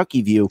like the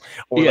Chucky view,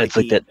 or it's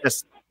like that.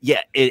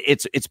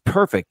 It's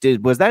perfect.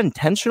 Was that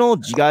intentional?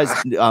 Did you guys?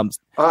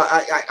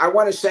 I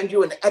want to send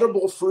you an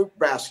edible fruit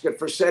basket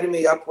for setting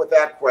me up with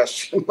that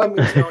question. Let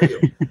me tell you,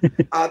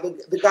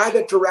 the guy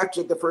that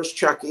directed the first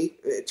Chucky,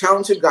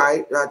 talented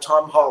guy,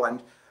 Tom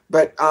Holland,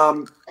 but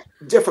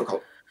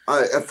difficult.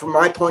 From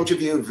my point of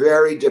view,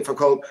 very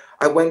difficult.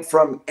 I went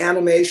from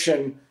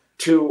animation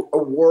to a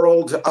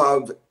world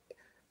of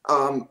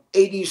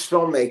 80s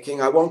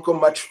filmmaking. I won't go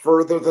much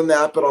further than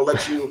that, but I'll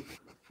let you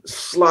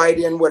slide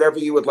in whatever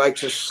you would like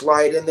to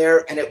slide in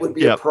there, and it would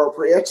be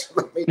appropriate.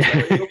 Let me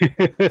tell you.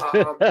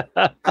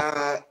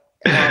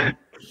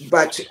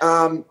 But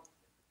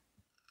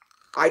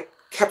I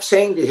kept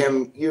saying to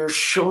him, "You're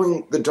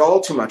showing the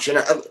doll too much."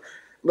 And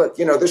look,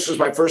 this was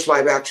my first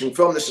live action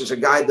film. This is a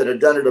guy that had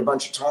done it a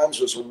bunch of times.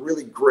 Was a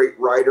really great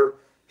writer.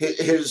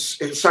 His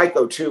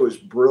Psycho 2 is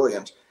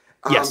brilliant.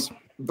 Yes,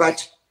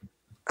 but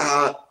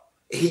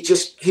he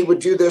would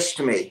do this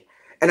to me,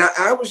 and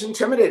I was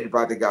intimidated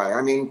by the guy.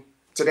 I mean,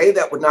 today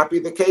that would not be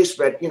the case,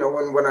 but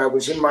when I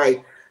was in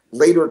my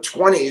later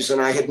 20s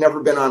and I had never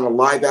been on a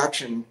live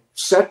action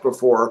set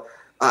before,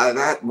 I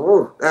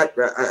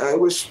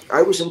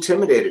was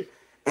intimidated.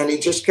 And he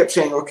just kept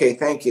saying, "Okay,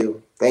 thank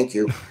you."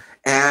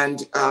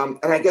 And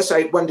I guess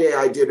one day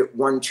I did it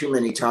one too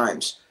many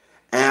times,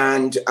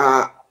 and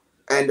I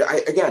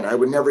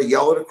would never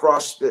yell it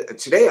across.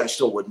 Today I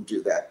still wouldn't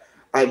do that.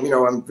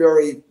 I'm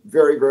very,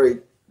 very,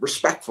 very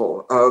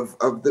respectful of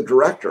the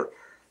director.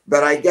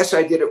 But I guess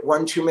I did it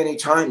one too many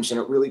times, and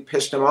it really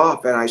pissed him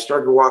off. And I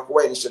started to walk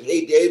away and he said,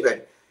 "Hey,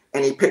 David."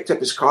 And he picked up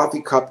his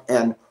coffee cup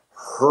and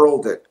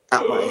hurled it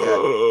at my head.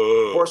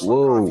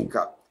 Porcelain coffee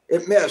cup.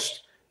 It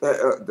missed.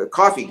 The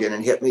coffee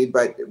didn't hit me,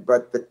 but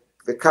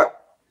the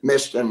cup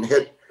missed and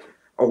hit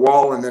a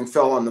wall and then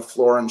fell on the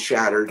floor and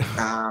shattered.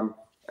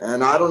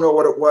 And I don't know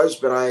what it was,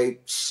 but I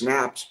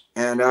snapped.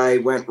 And I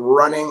went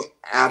running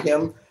at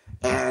him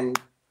and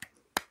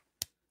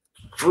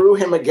threw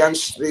him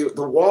against the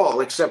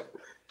wall, except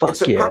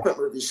it's a puppet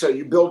movie, so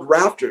you build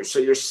rafters, so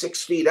you're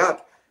 6 feet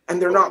up,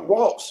 and they're not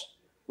walls.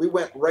 We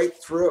went right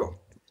through,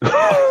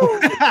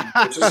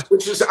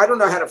 which is I don't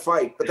know how to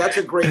fight, but that's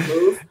a great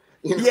move.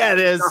 It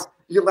is.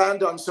 You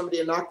land on somebody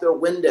and knock their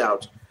wind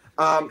out.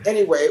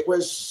 Anyway, it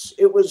was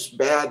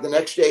bad. The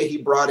next day, he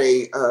brought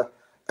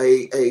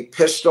a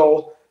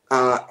pistol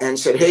and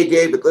said, "Hey,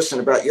 David, listen,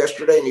 about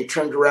yesterday," and he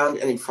turned around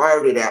and he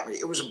fired it at me.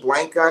 It was a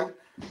blank gun,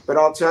 but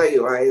I'll tell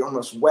you, I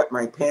almost wet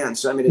my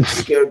pants. I mean, it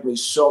scared me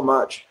so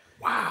much.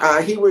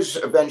 Wow. He was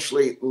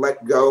eventually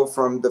let go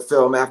from the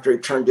film after he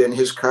turned in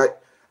his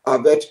cut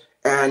of it.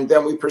 And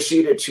then we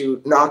proceeded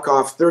to knock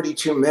off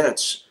 32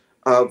 minutes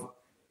of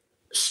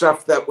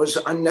stuff that was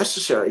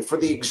unnecessary for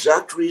the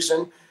exact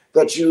reason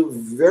that you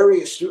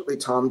very astutely,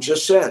 Tom,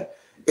 just said.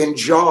 In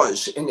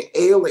Jaws, in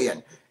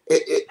Alien,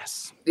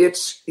 it's,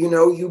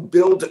 you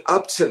build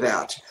up to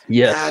that.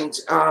 Yes.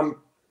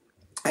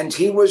 And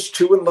he was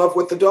too in love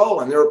with the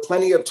doll. And there were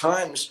plenty of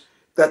times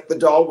that the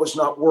doll was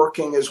not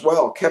working as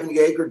well. Kevin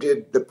Yeager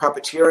did the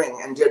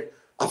puppeteering and did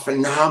a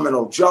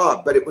phenomenal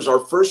job, but it was our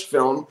first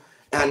film,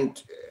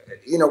 and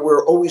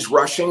we're always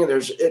rushing, and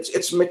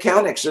it's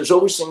mechanics. There's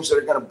always things that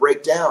are going to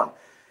break down,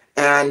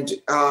 and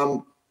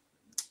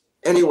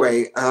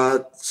anyway,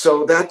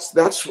 so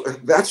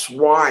that's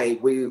why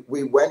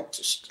we went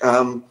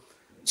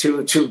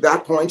to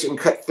that point and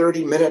cut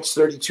 32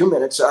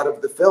 minutes out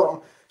of the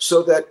film,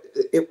 so that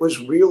it was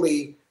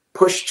really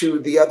pushed to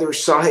the other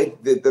side,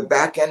 the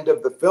back end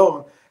of the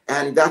film.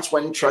 And that's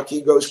when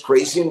Chucky goes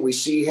crazy and we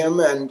see him,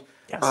 and,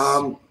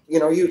 you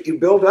know, you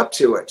build up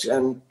to it.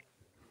 And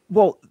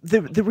well,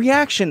 the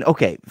reaction.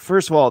 Okay,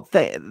 first of all,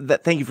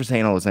 thank you for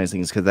saying all those nice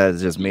things, because that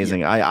is just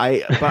amazing. But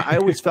I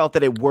always felt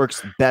that it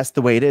works best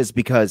the way it is,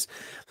 because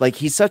like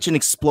he's such an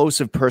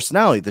explosive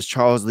personality. This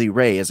Charles Lee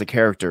Ray as a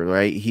character,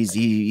 right?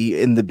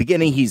 He in the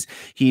beginning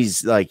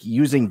he's like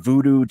using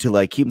voodoo to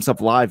like keep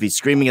himself alive. He's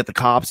screaming at the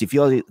cops. He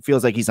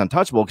feels like he's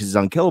untouchable because he's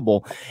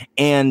unkillable,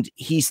 and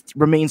he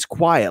remains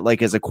quiet,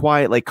 like as a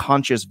quiet, like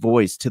conscious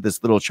voice to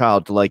this little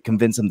child to like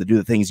convince him to do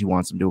the things he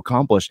wants him to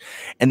accomplish.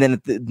 And then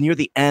near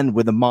the end,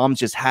 where the mom's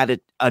just had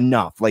it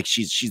enough, like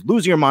she's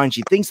losing her mind,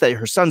 she thinks that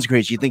her son's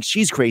crazy, she thinks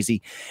she's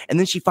crazy, and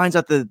then she finds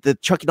out the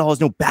Chucky doll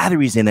has no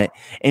batteries in it,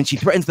 and she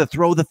threatens to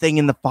throw the thing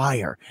in the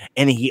fire,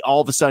 and he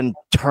all of a sudden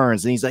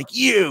turns and he's like,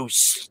 "You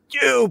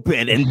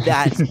stupid!" And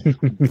that's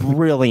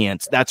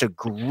brilliant. That's a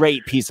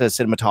great piece of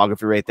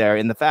cinematography right there.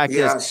 And the fact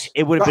is,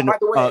 it would have been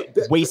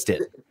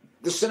wasted.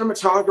 The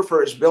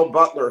cinematographer is Bill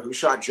Butler, who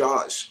shot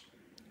Jaws.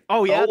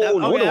 Oh yeah, no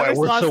wonder I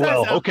worked so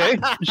well. Okay,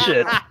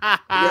 shit.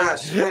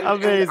 Yes,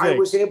 amazing. And I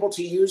was able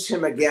to use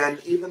him again,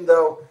 even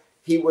though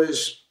he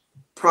was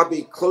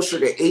probably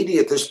closer to 80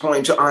 at this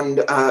point,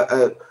 on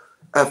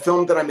a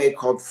film that I made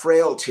called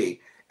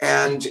Frailty,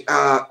 and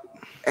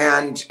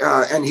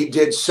he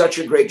did such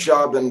a great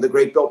job. And the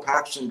great Bill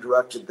Paxton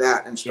directed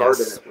that and starred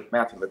in it with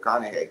Matthew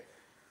McConaughey.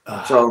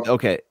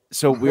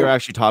 So we were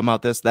actually talking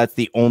about this. That's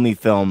the only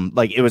film,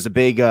 like it was a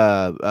big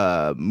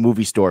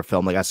movie store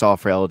film. Like I saw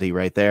Frailty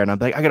right there, and I'm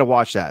like, I gotta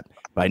watch that,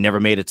 but I never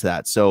made it to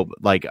that. So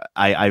like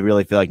I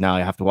really feel like now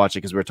I have to watch it,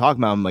 because we were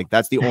talking about. I'm like,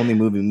 that's the only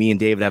movie me and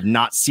David have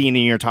not seen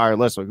in your entire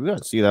list. Like we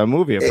gotta see that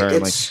movie.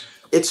 Apparently,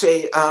 it's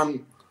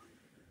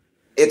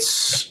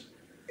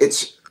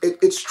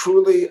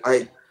truly.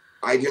 I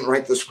didn't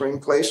write the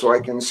screenplay, so I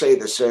can say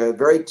this. A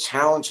very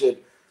talented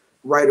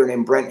writer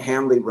named Brent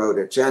Hamley wrote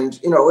it, and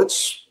you know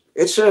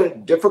it's a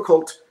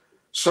difficult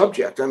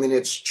subject. I mean,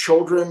 it's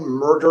children,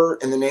 murder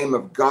in the name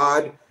of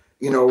God.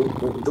 You know,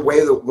 the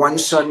way that one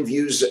son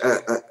views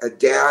a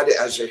dad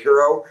as a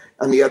hero,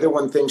 and the other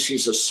one thinks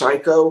he's a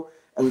psycho.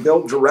 And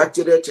Bill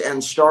directed it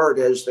and starred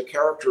as the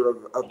character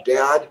of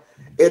Dad.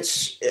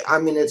 It's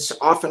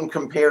often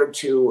compared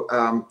to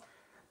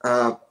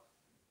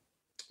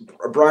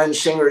Bryan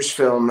Singer's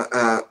film,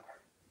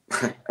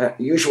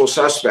 Usual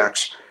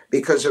Suspects,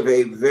 because of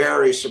a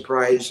very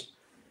surprise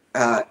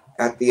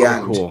at the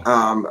end. Cool.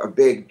 A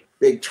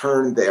big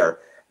turn there.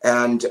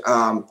 And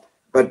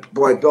but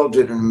boy, Bill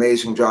did an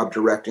amazing job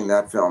directing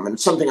that film. And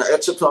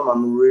it's a film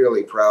I'm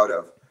really proud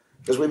of,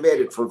 because we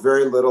made it for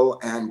very little,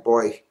 and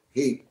boy,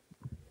 he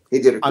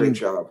did a great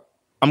job.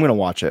 I'm gonna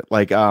watch it.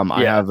 Like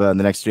I have the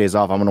next 2 days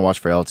off. I'm gonna watch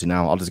Frailty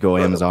now. I'll just go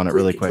Amazon it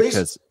really quick.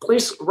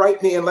 Please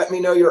write me and let me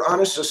know your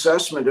honest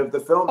assessment of the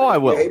film. Oh, I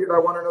will. If you hate it, I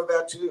want to know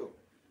that too.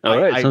 All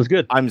right, sounds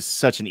good. I'm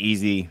such an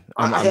easy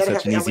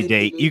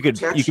date. You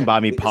can buy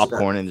me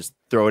popcorn and just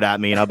throw it at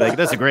me, and I'll be like,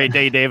 "That's a great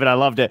day, David. I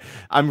loved it."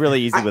 I'm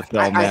really easy with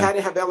film. I had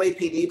to have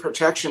LAPD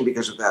protection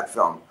because of that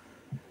film,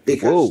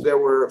 because there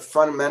were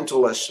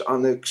fundamentalists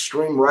on the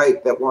extreme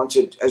right that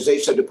wanted, as they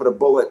said, to put a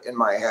bullet in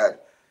my head,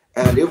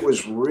 and it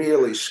was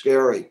really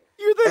scary.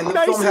 You're the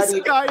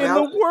nicest guy in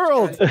the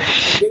world. And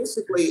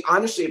basically,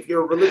 honestly, if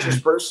you're a religious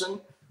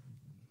person,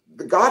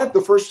 the God of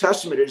the First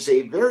Testament is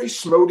a very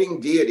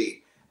smoting deity.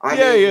 I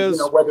mean, he is.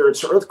 You know, whether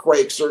it's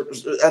earthquakes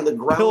and the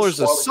ground pillars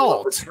of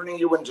salt, or turning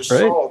you into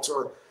salt,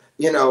 or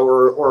you know,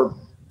 or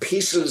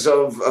pieces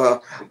of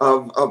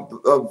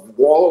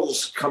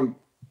walls come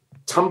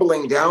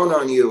tumbling down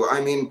on you.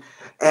 I mean,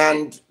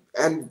 and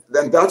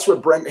that's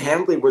what Brent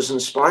Hamley was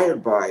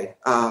inspired by.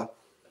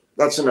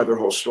 That's another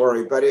whole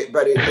story, but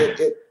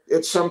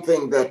it's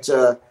something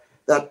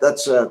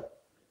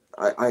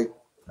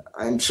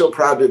I'm so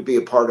proud to be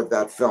a part of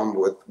that film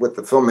with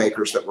the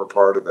filmmakers that were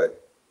part of it.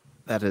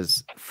 That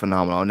is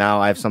phenomenal.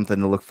 Now I have something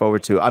to look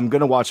forward to. I'm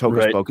going to watch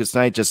Hocus Pocus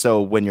tonight, just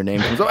so when your name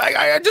comes up,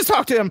 I just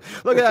talked to him.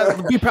 Look at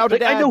that. Be proud of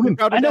Dad. I know him.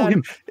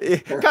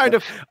 Kind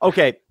of.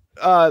 Okay.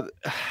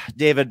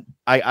 David,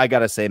 I got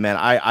to say, man,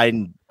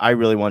 I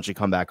really want you to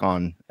come back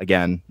on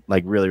again,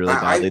 like really, really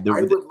badly.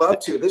 I would love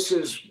to. This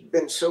has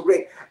been so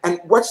great.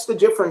 And what's the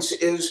difference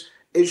is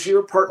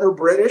your partner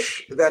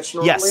British? That's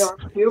normally on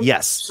with you?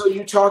 Yes. So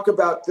you talk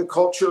about the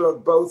culture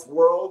of both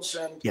worlds,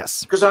 and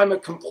yes, because I'm a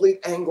complete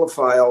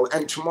Anglophile,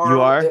 and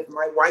tomorrow if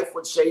my wife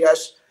would say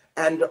yes,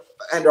 and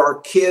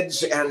our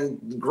kids and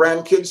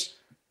grandkids,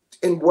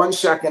 in 1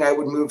 second I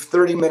would move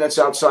 30 minutes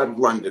outside of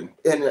London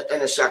in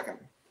a second.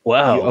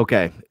 Wow.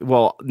 Okay.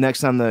 Well, next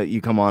time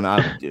you come on,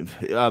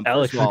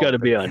 Alex has got to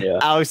be on. Yeah.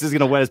 Alex is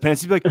gonna wet his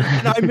pants. He's like,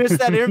 "I missed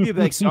that interview."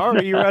 Like,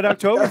 sorry, you were at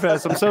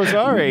Oktoberfest. I'm so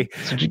sorry.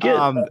 That's what you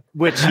get.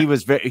 Which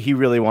he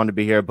really wanted to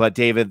be here. But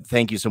David,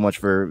 thank you so much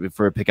for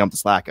picking up the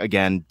slack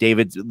again.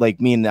 David, like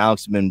me and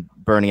Alex have been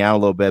burning out a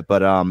little bit,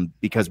 but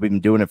because we've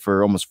been doing it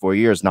for almost 4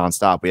 years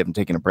nonstop, we haven't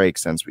taken a break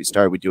since we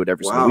started. We do it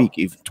every single week,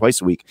 even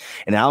twice a week.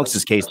 In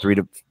Alex's case, 3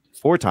 to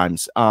 4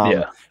 times.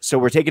 So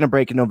we're taking a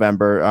break in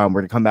November.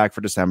 We're gonna come back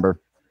for December.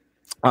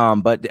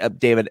 But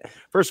David,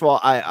 first of all,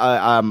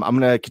 I'm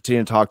going to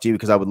continue to talk to you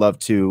because I would love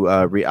to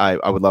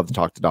I would love to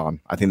talk to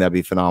Don. I think that'd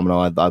be phenomenal.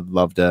 I'd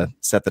love to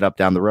set that up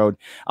down the road.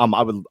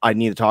 I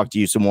need to talk to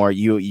you some more.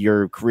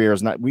 Your career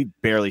is not, we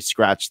barely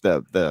scratched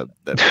the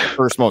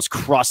first most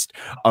crust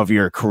of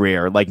your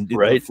career, like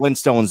right. The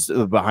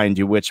Flintstones behind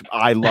you, which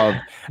I love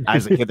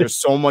as a kid. There's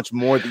so much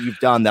more that you've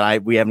done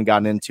that we haven't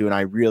gotten into, and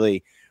I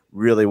really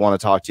want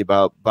to talk to you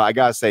about. But I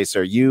gotta say,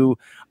 sir, you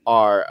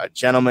are a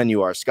gentleman,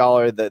 you are a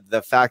scholar.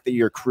 The fact that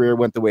your career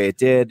went the way it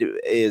did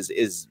is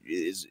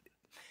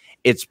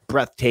it's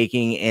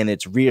breathtaking, and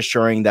it's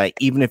reassuring that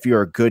even if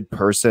you're a good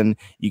person,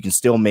 you can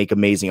still make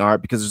amazing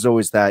art, because there's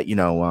always that,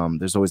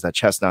 there's always that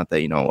chestnut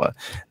that,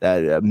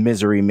 that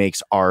misery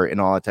makes art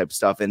and all that type of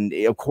stuff. And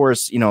of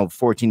course,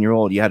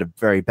 14-year-old, you had a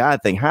very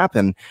bad thing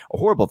happen, a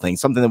horrible thing,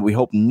 something that we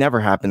hope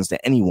never happens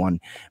to anyone.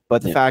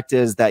 But the fact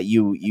is that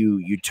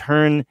you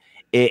turn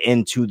it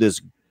into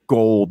this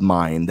gold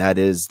mine that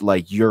is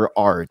like your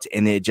art,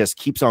 and it just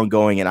keeps on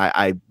going. And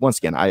I once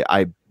again,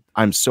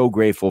 I'm so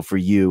grateful for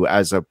you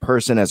as a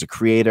person, as a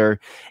creator,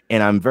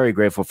 and I'm very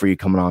grateful for you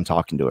coming on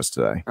talking to us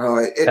today.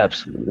 Oh,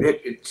 Absolutely.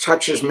 It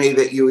touches me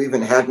that you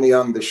even had me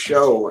on the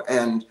show,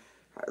 and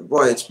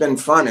boy, it's been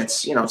fun.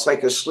 It's it's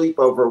like a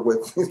sleepover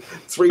with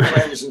 3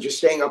 friends and just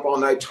staying up all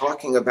night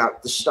talking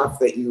about the stuff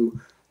that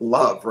you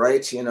love,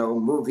 right?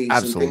 Movies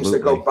Absolutely. And things that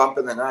go bump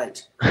in the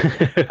night.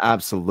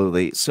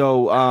 Absolutely.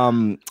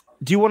 So,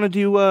 do you want to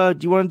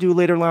do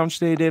later lounge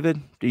today, David?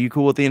 Are you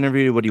cool with the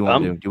interview? What do you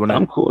want to do? Do you want to?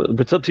 I'm cool.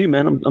 It's up to you,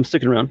 man. I'm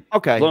sticking around.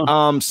 Okay.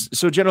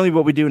 So generally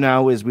what we do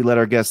now is we let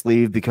our guests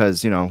leave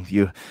because,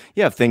 you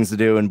have things to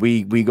do, and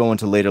we go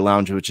into later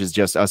lounge, which is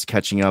just us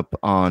catching up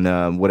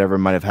on whatever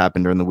might have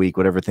happened during the week,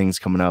 whatever things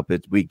coming up.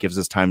 It gives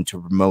us time to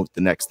promote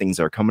the next things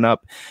that are coming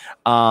up.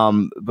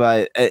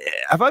 But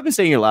have I been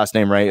saying your last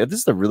name right? This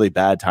is a really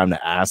bad time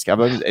to ask.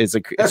 It's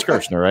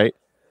Kirschner, right?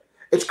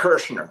 It's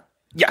Kirschner.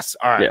 Yes.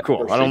 All right.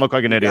 Cool. I don't look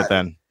like an idiot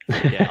then.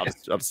 Yeah,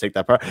 I'll just take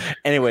that part.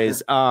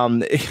 Anyways,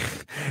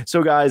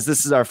 so guys,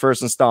 this is our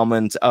first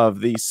installment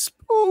of the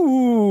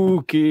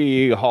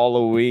spooky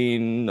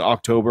Halloween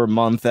October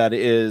month. That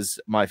is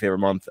my favorite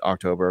month,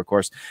 October, of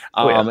course.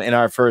 And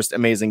our first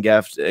amazing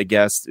guest,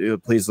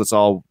 please let's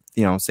all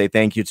say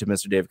thank you to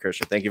Mr. David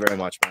Kirschner. Thank you very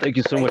much, man. Thank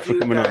you so much for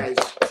coming on.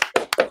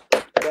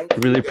 I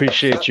really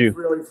appreciate you.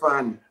 Really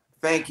fun.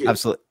 Thank you.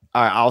 Absolutely.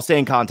 All right, I'll stay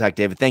in contact,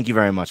 David. Thank you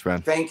very much,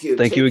 man. Thank you.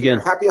 Thank you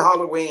again. Happy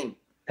Halloween.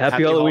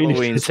 Happy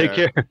Halloween. Take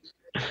care.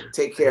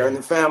 Take care, and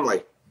the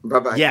family.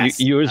 Bye-bye. Yes.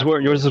 Yours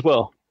as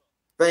well.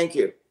 Thank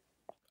you.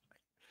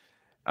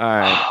 All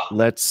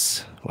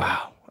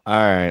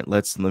right,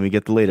 let me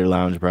get the later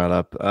lounge brought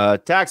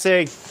up.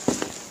 Taxi.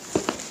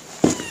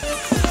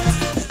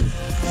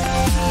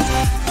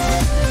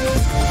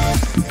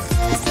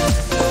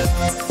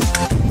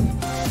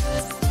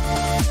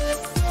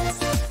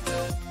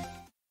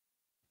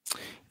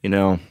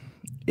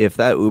 If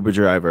that Uber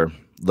driver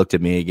looked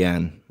at me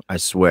again, I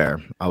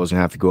swear I was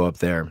gonna have to go up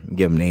there and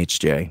give him an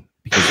HJ,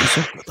 because he's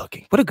so good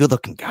looking. What a good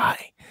looking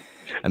guy.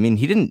 I mean,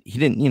 he didn't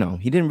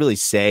really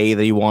say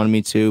that he wanted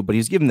me to, but he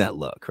was giving that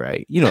look,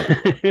 right?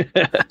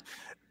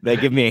 They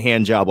give me a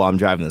hand job while I'm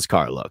driving this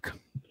car look.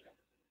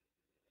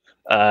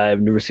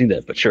 I've never seen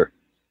that, but sure.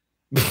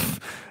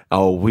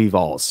 Oh, we've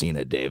all seen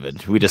it,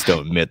 David. We just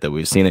don't admit that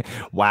we've seen it.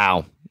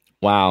 Wow.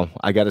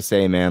 I gotta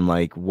say, man,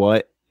 like,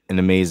 what an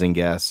amazing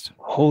guest.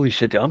 Holy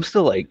shit, dude. I'm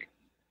still like,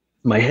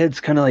 my head's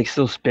kind of like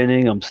still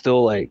spinning. I'm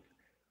still like,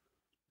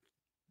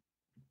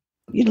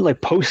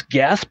 post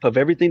gasp of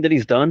everything that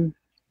he's done,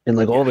 and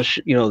like all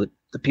the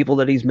the people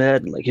that he's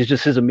met, and like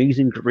his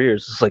amazing career.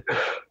 It's just like,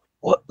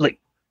 what, like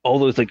all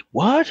those, like,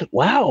 what?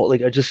 Wow.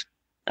 Like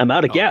I'm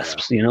out of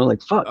gasps,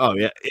 like, fuck. Oh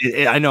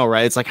yeah. I know,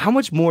 right? It's like, how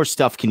much more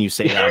stuff can you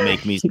say that'll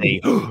make me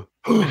say,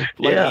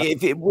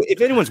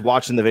 if anyone's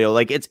watching the video,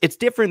 like, it's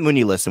different when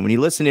you listen. When you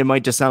listen, it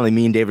might just sound like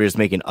me and David are just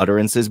making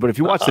utterances. But if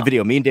you watch the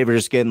video, me and David are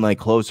just getting like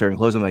closer and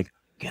closer. I'm like,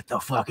 get the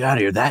fuck out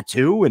of here. That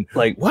too? And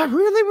like, what,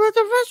 really? What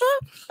the first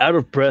one? Out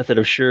of breath at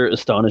a sheer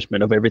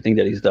astonishment of everything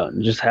that he's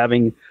done. Just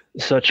having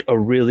such a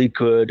really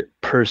good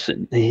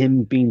person,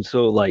 him being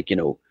so like,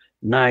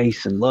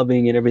 nice and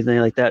loving and everything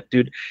like that,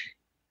 dude.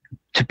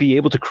 To be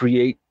able to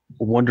create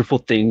wonderful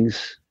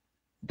things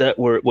that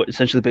were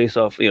essentially based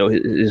off,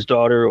 his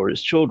daughter or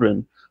his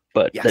children,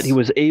 but that he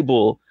was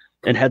able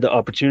and had the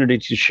opportunity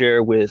to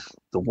share with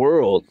the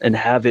world and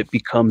have it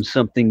become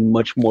something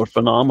much more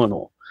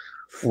phenomenal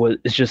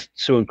it's just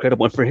so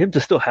incredible. And for him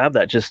to still have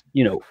that, just,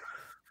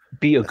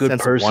 be a good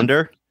person.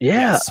 Wonder. Yeah.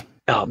 Yes.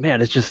 Oh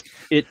man, it's just,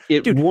 it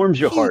Dude, warms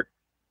your heart.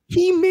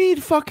 He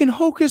made fucking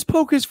Hocus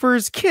Pocus for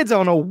his kids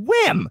on a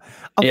whim.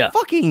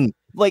 Fucking,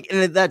 like,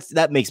 and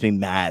that makes me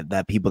mad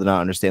that people do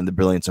not understand the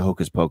brilliance of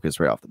Hocus Pocus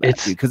right off the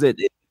bat, because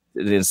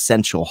an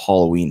essential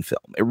Halloween film.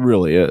 It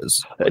really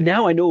is.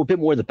 Now I know a bit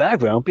more of the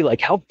background. I'll be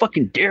like, how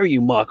fucking dare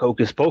you mock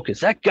Hocus Pocus?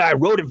 That guy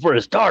wrote it for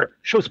his daughter.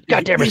 Show some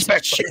goddamn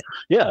respect.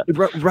 Yeah.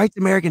 Write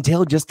the American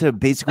Tale just to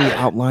basically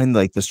outline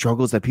like the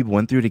struggles that people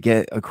went through to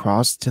get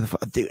across to the.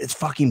 Dude, it's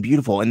fucking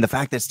beautiful. And the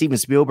fact that Steven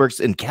Spielberg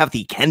and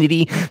Kathy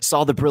Kennedy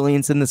saw the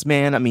brilliance in this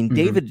man. I mean,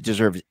 David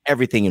deserves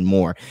everything and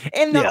more.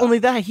 And not only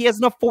that, he has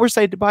enough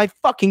foresight to buy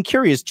fucking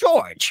Curious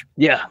George.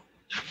 Yeah.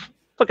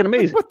 Fucking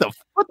amazing. What the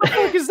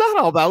fuck is that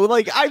all about?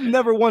 Like, I've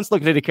never once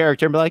looked at a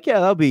character and be like, yeah,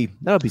 that'll be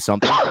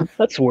something.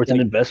 That's worth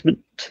an investment.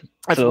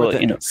 That's worth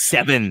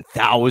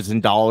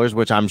 $7,000,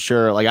 which I'm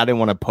sure, like, I didn't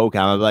want to poke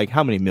out. I'm like,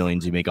 how many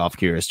millions you make off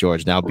Curious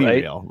George? Now, be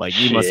real. Like,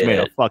 you must have made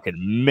a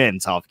fucking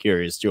mint off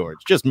Curious George.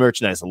 Just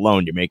merchandise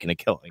alone, you're making a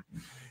killing.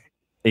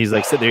 He's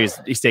like sitting there,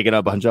 he's taking up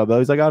a bunch of.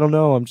 He's like, I don't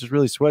know, I'm just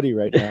really sweaty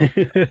right now.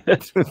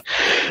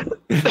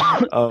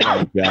 Oh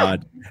my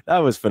god, that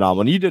was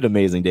phenomenal. You did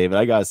amazing, David.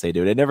 I gotta say,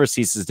 dude, it never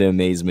ceases to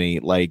amaze me.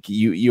 Like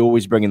you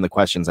always bring in the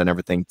questions I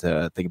never think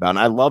to think about, and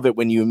I love it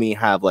when you and me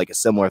have like a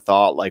similar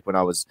thought. Like when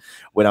I was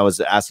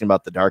asking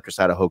about the darker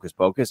side of Hocus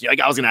Pocus, like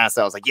I was gonna ask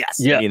that. I was like,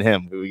 yes, me and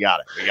him, we got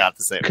it. We got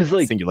the same because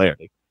like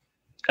singularity.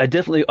 I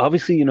definitely,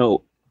 obviously,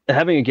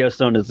 having a guest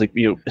on is like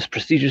as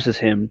prestigious as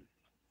him,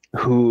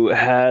 who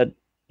had.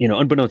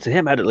 Unbeknownst to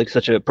him, had like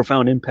such a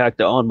profound impact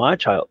on my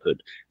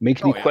childhood.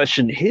 Makes me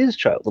question his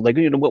childhood. Like,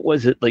 what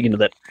was it like?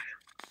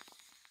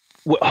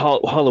 What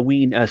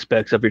Halloween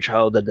aspects of your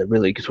childhood that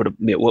really sort of,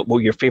 what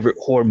were your favorite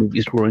horror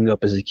movies growing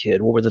up as a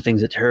kid? What were the things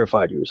that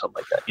terrified you or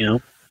something like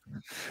that?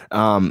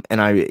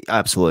 And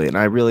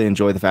I really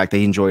enjoy the fact that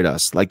he enjoyed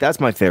us. Like, that's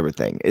my favorite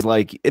thing. It's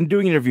like, and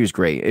doing interviews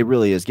great. It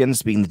really is. Getting to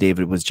speaking to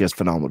David was just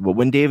phenomenal. But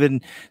when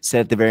David said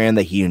at the very end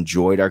that he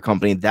enjoyed our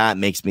company, that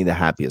makes me the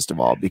happiest of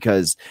all,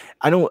 because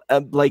I don't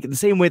like the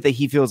same way that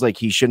he feels like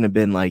he shouldn't have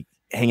been like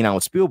hanging out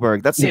with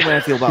Spielberg. That's the same way I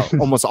feel about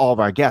almost all of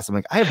our guests. I'm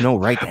like, I have no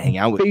right to hang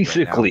out with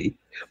basically. You right now.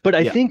 But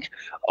I think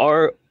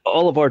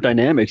all of our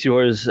dynamics,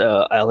 yours,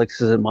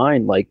 Alex's and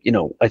mine, like,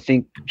 I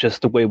think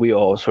just the way we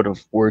all sort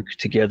of work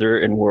together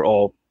and we're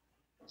all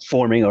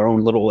forming our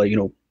own little, like,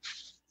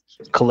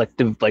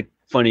 collective, like,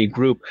 funny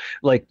group.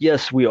 Like,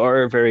 yes, we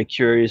are very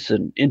curious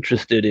and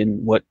interested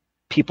in what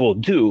people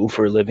do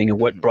for a living and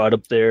what brought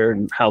up there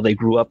and how they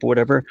grew up or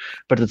whatever.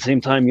 But at the same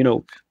time, we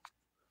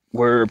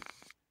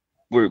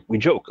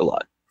joke a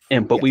lot,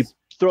 but we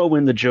throw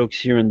in the jokes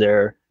here and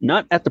there,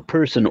 not at the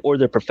person or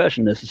their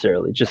profession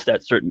necessarily, just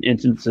at certain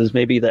instances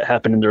maybe that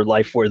happen in their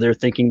life where they're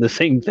thinking the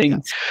same thing.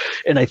 Yes.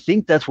 And I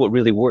think that's what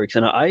really works.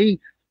 And I'm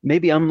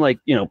like,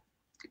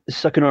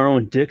 sucking our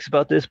own dicks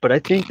about this, but I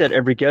think that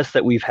every guest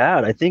that we've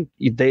had, I think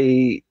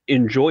they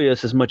enjoy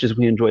us as much as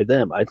we enjoy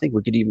them. I think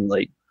we could even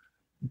like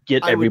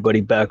get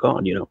everybody back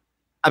on,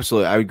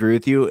 Absolutely, I agree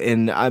with you.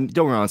 And don't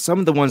get me wrong, some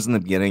of the ones in the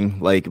beginning,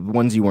 like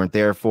ones you weren't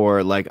there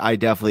for, like I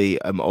definitely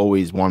am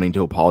always wanting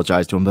to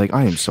apologize to him. Like,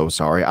 I am so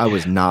sorry. I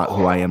was not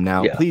who I am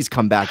now. Yeah. Please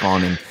come back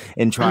on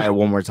and try it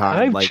one more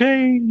time. I've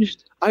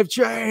changed.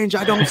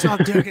 I don't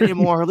suck dick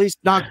anymore. At least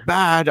not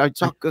bad. I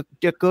suck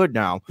dick good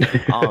now.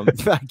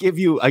 I give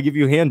you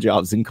hand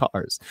jobs in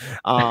cars.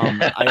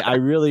 I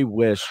really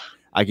wish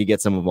I could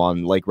get some of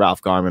on like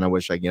Ralph Garman. I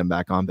wish I could get him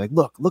back on. Like,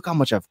 look how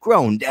much I've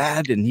grown,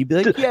 Dad. And he'd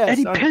be like, yeah.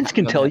 Eddie Pence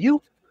can tell you.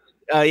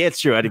 Yeah, it's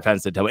true. Eddie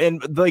Pence did tell me.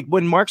 And like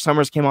when Mark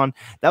Summers came on,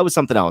 that was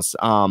something else.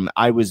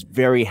 I was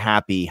very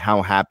happy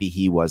how happy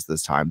he was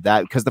this time.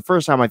 That because the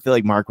first time I feel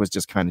like Mark was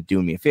just kind of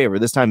doing me a favor.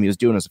 This time he was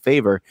doing us a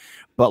favor,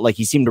 but like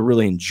he seemed to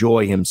really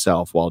enjoy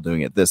himself while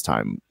doing it this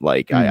time.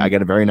 Like I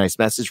got a very nice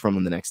message from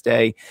him the next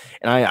day,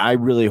 and I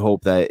really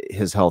hope that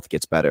his health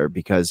gets better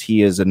because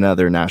he is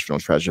another national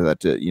treasure that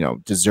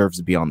deserves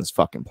to be on this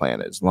fucking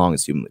planet as long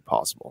as humanly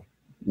possible.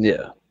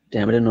 Yeah,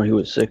 damn, I didn't know he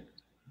was sick.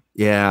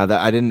 Yeah,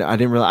 I didn't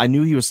realize. I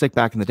knew he was sick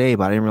back in the day,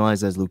 but I didn't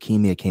realize his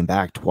leukemia came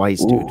back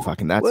twice, dude.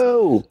 Fucking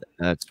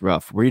that's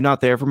rough. Were you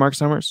not there for Mark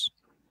Summers?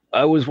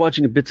 I was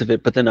watching bits of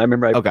it, but then I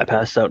remember I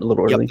passed out a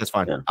little early. Yep, that's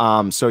fine.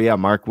 Yeah. So yeah,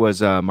 Mark had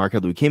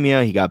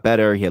leukemia. He got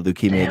better. He had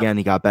leukemia again.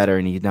 He got better,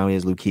 and now he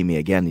has leukemia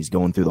again. He's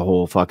going through the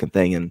whole fucking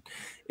thing, and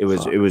it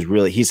was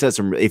really. He said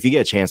some. If you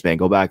get a chance, man,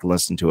 go back and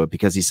listen to it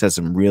because he says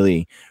some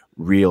really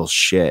real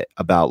shit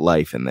about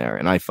life in there,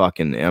 and I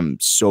fucking am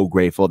so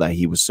grateful that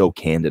he was so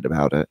candid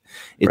about it.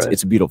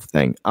 It's a beautiful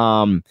thing.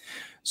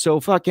 So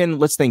fucking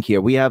let's think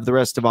here. We have the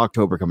rest of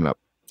October coming up.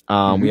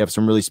 We have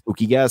some really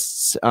spooky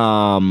guests.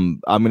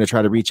 I'm gonna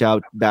try to reach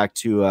out back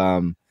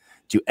to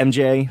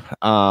MJ.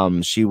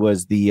 She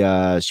was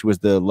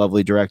the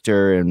lovely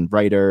director and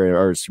writer,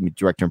 or excuse me,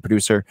 director and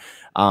producer.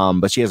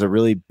 But she has a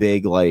really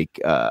big like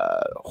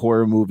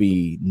horror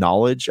movie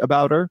knowledge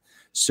about her.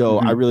 So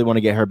I really want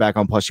to get her back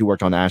on. Plus, she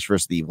worked on Ash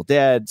vs. the Evil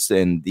Dead,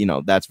 and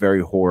that's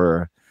very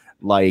horror.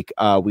 Like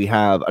we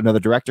have another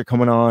director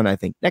coming on, I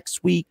think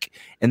next week,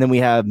 and then we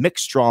have Mick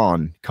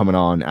Strawn coming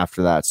on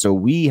after that. So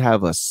we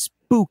have a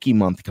spooky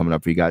month coming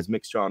up for you guys.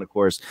 Mick Strawn, of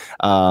course,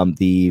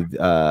 he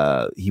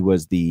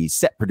was the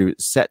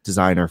set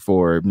designer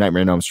for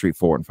Nightmare on Elm Street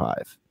 4 and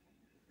 5.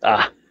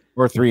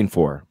 Or 3 and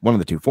 4, one of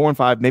the two, 4 and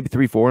 5, maybe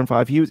 3, 4 and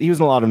 5. He was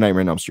in a lot of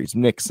Nightmare on Elm Street.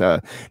 Nick's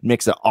an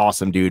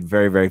awesome dude,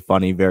 very, very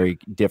funny, very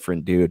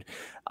different dude.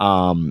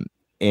 And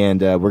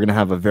we're gonna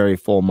have a very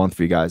full month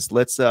for you guys.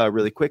 Let's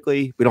really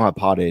quickly. We don't have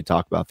pod day to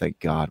talk about. Thank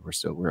God,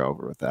 we're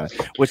over with that.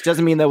 Which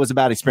doesn't mean that was a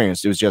bad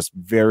experience. It was just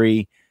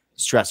very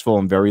stressful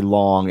and very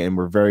long, and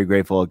we're very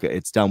grateful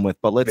it's done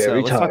with. But let's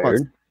talk about.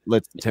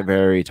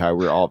 Very tired.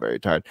 We're all very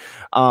tired.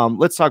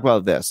 Let's talk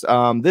about this.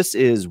 This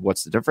is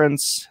What's the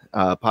Difference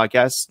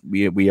podcast.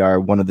 We are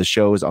one of the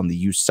shows on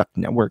the USUK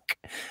network.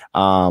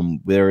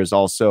 There is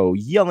also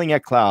Yelling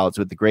at Clouds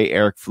with the great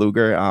Eric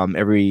Pfluger.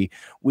 Every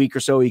week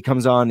or so he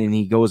comes on and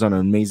he goes on an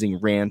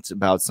amazing rant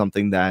about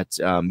something that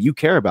you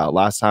care about.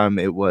 Last time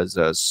it was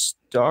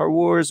Star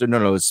Wars, or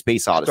no, it was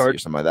Space Odyssey or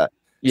something like that.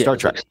 Yeah, Star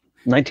Trek.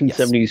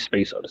 1970s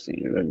Space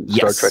Odyssey and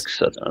Star Trek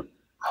set on.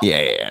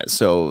 Yeah.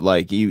 So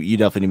like you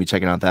definitely need to be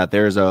checking out that.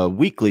 There's a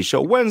weekly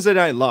show, Wednesday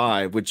Night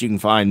Live, which you can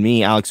find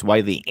me, Alex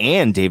Wiley,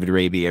 and David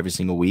Rabe every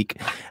single week.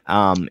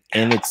 And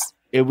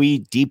we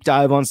deep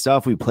dive on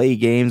stuff. We play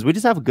games. We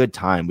just have a good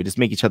time. We just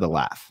make each other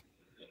laugh.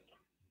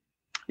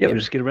 Yeah, we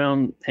just get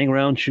around, hang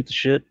around, shoot the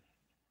shit.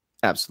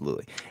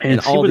 Absolutely.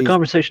 And see where the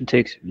conversation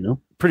takes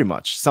you, Pretty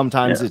much.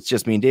 Sometimes it's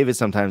just me and David.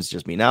 Sometimes it's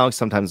just me and Alex.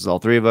 Sometimes it's all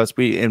three of us.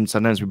 And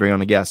sometimes we bring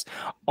on a guest.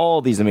 All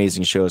these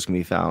amazing shows can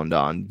be found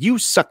on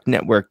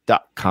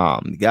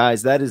USUKnetwork.com.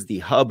 Guys, that is the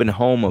hub and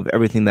home of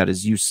everything that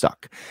is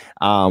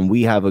USUK.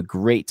 We have a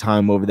great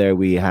time over there.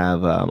 We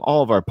have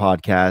all of our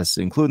podcasts,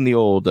 including the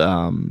old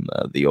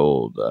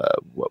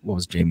what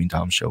was Jamie and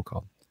Tom's show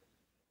called?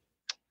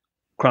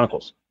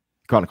 Chronicles,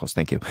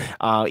 thank you.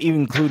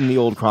 Even including the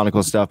old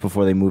Chronicles stuff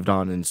before they moved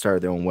on and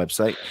started their own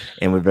website.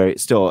 And we're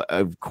still,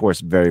 of course,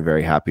 very,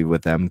 very happy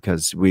with them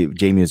because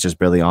Jamie was just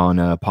barely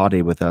on pod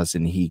day with us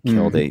and he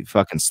killed it,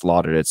 fucking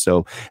slaughtered it.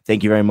 So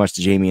thank you very much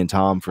to Jamie and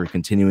Tom for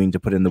continuing to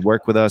put in the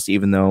work with us,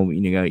 even though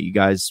you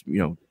guys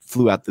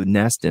flew out the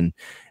nest and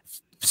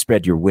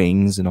spread your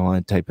wings and all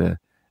that type of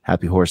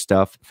happy horse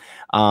stuff.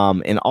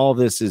 And all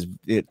this is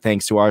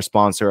thanks to our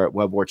sponsor at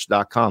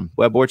webwatch.com.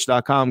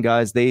 Webwatch.com,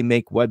 guys, they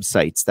make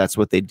websites. That's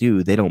what they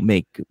do. They don't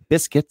make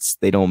biscuits.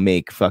 They don't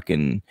make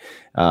fucking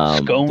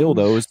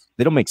dildos.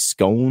 They don't make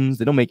scones.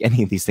 They don't make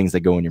any of these things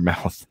that go in your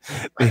mouth.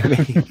 They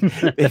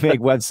make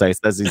websites.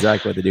 That's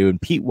exactly what they do.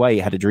 And Pete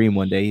White had a dream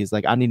one day. He's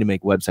like, I need to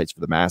make websites for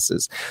the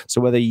masses.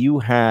 So whether you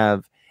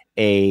have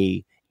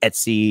a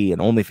Etsy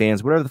and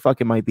OnlyFans, whatever the fuck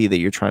it might be that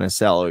you're trying to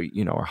sell, or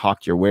or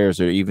hawk your wares,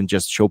 or even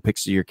just show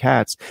pictures of your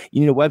cats, you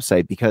need a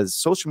website, because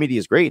social media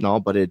is great and all,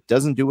 but it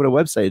doesn't do what a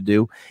website would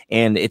do,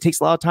 and it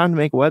takes a lot of time to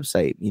make a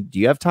website. Do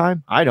you have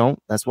time? I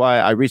don't. That's why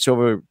I reached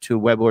over to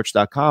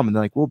webworks.com and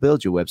they're like, we'll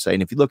build you a website.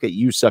 And if you look at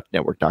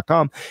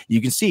usuknetwork.com,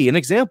 you can see an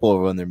example of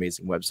one of their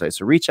amazing websites.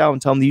 So reach out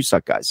and tell them the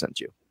USUK guy sent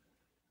you.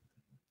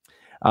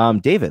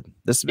 David,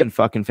 this has been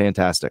fucking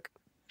fantastic.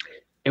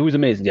 It was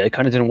amazing. Yeah, I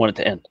kind of didn't want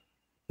it to end.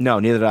 No,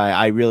 neither did I.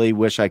 I really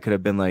wish I could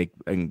have been like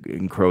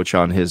encroach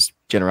on his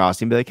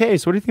generosity and be like, hey,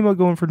 so what do you think about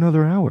going for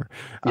another hour?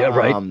 Yeah,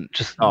 right.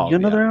 Just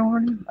another hour?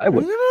 I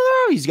would.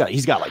 No, he's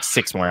got like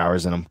 6 more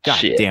hours in him.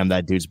 God damn,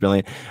 that dude's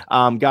brilliant.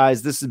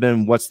 Guys, this has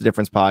been What's the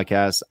Difference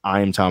podcast.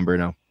 I am Tom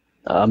Bruno.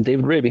 I'm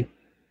David Rabe.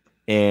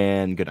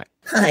 And good night.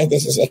 Hi,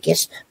 this is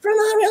Hocus from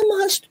R.L.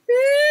 Monsters.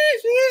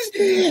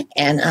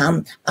 And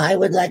I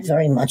would like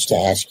very much to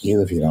ask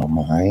you, if you don't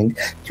mind,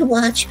 to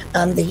watch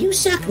the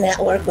USUK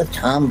Network with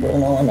Tom,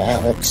 Bruno, and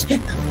Alex.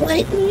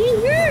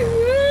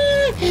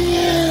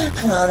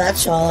 Oh,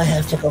 that's all. I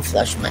have to go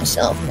flush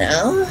myself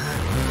now.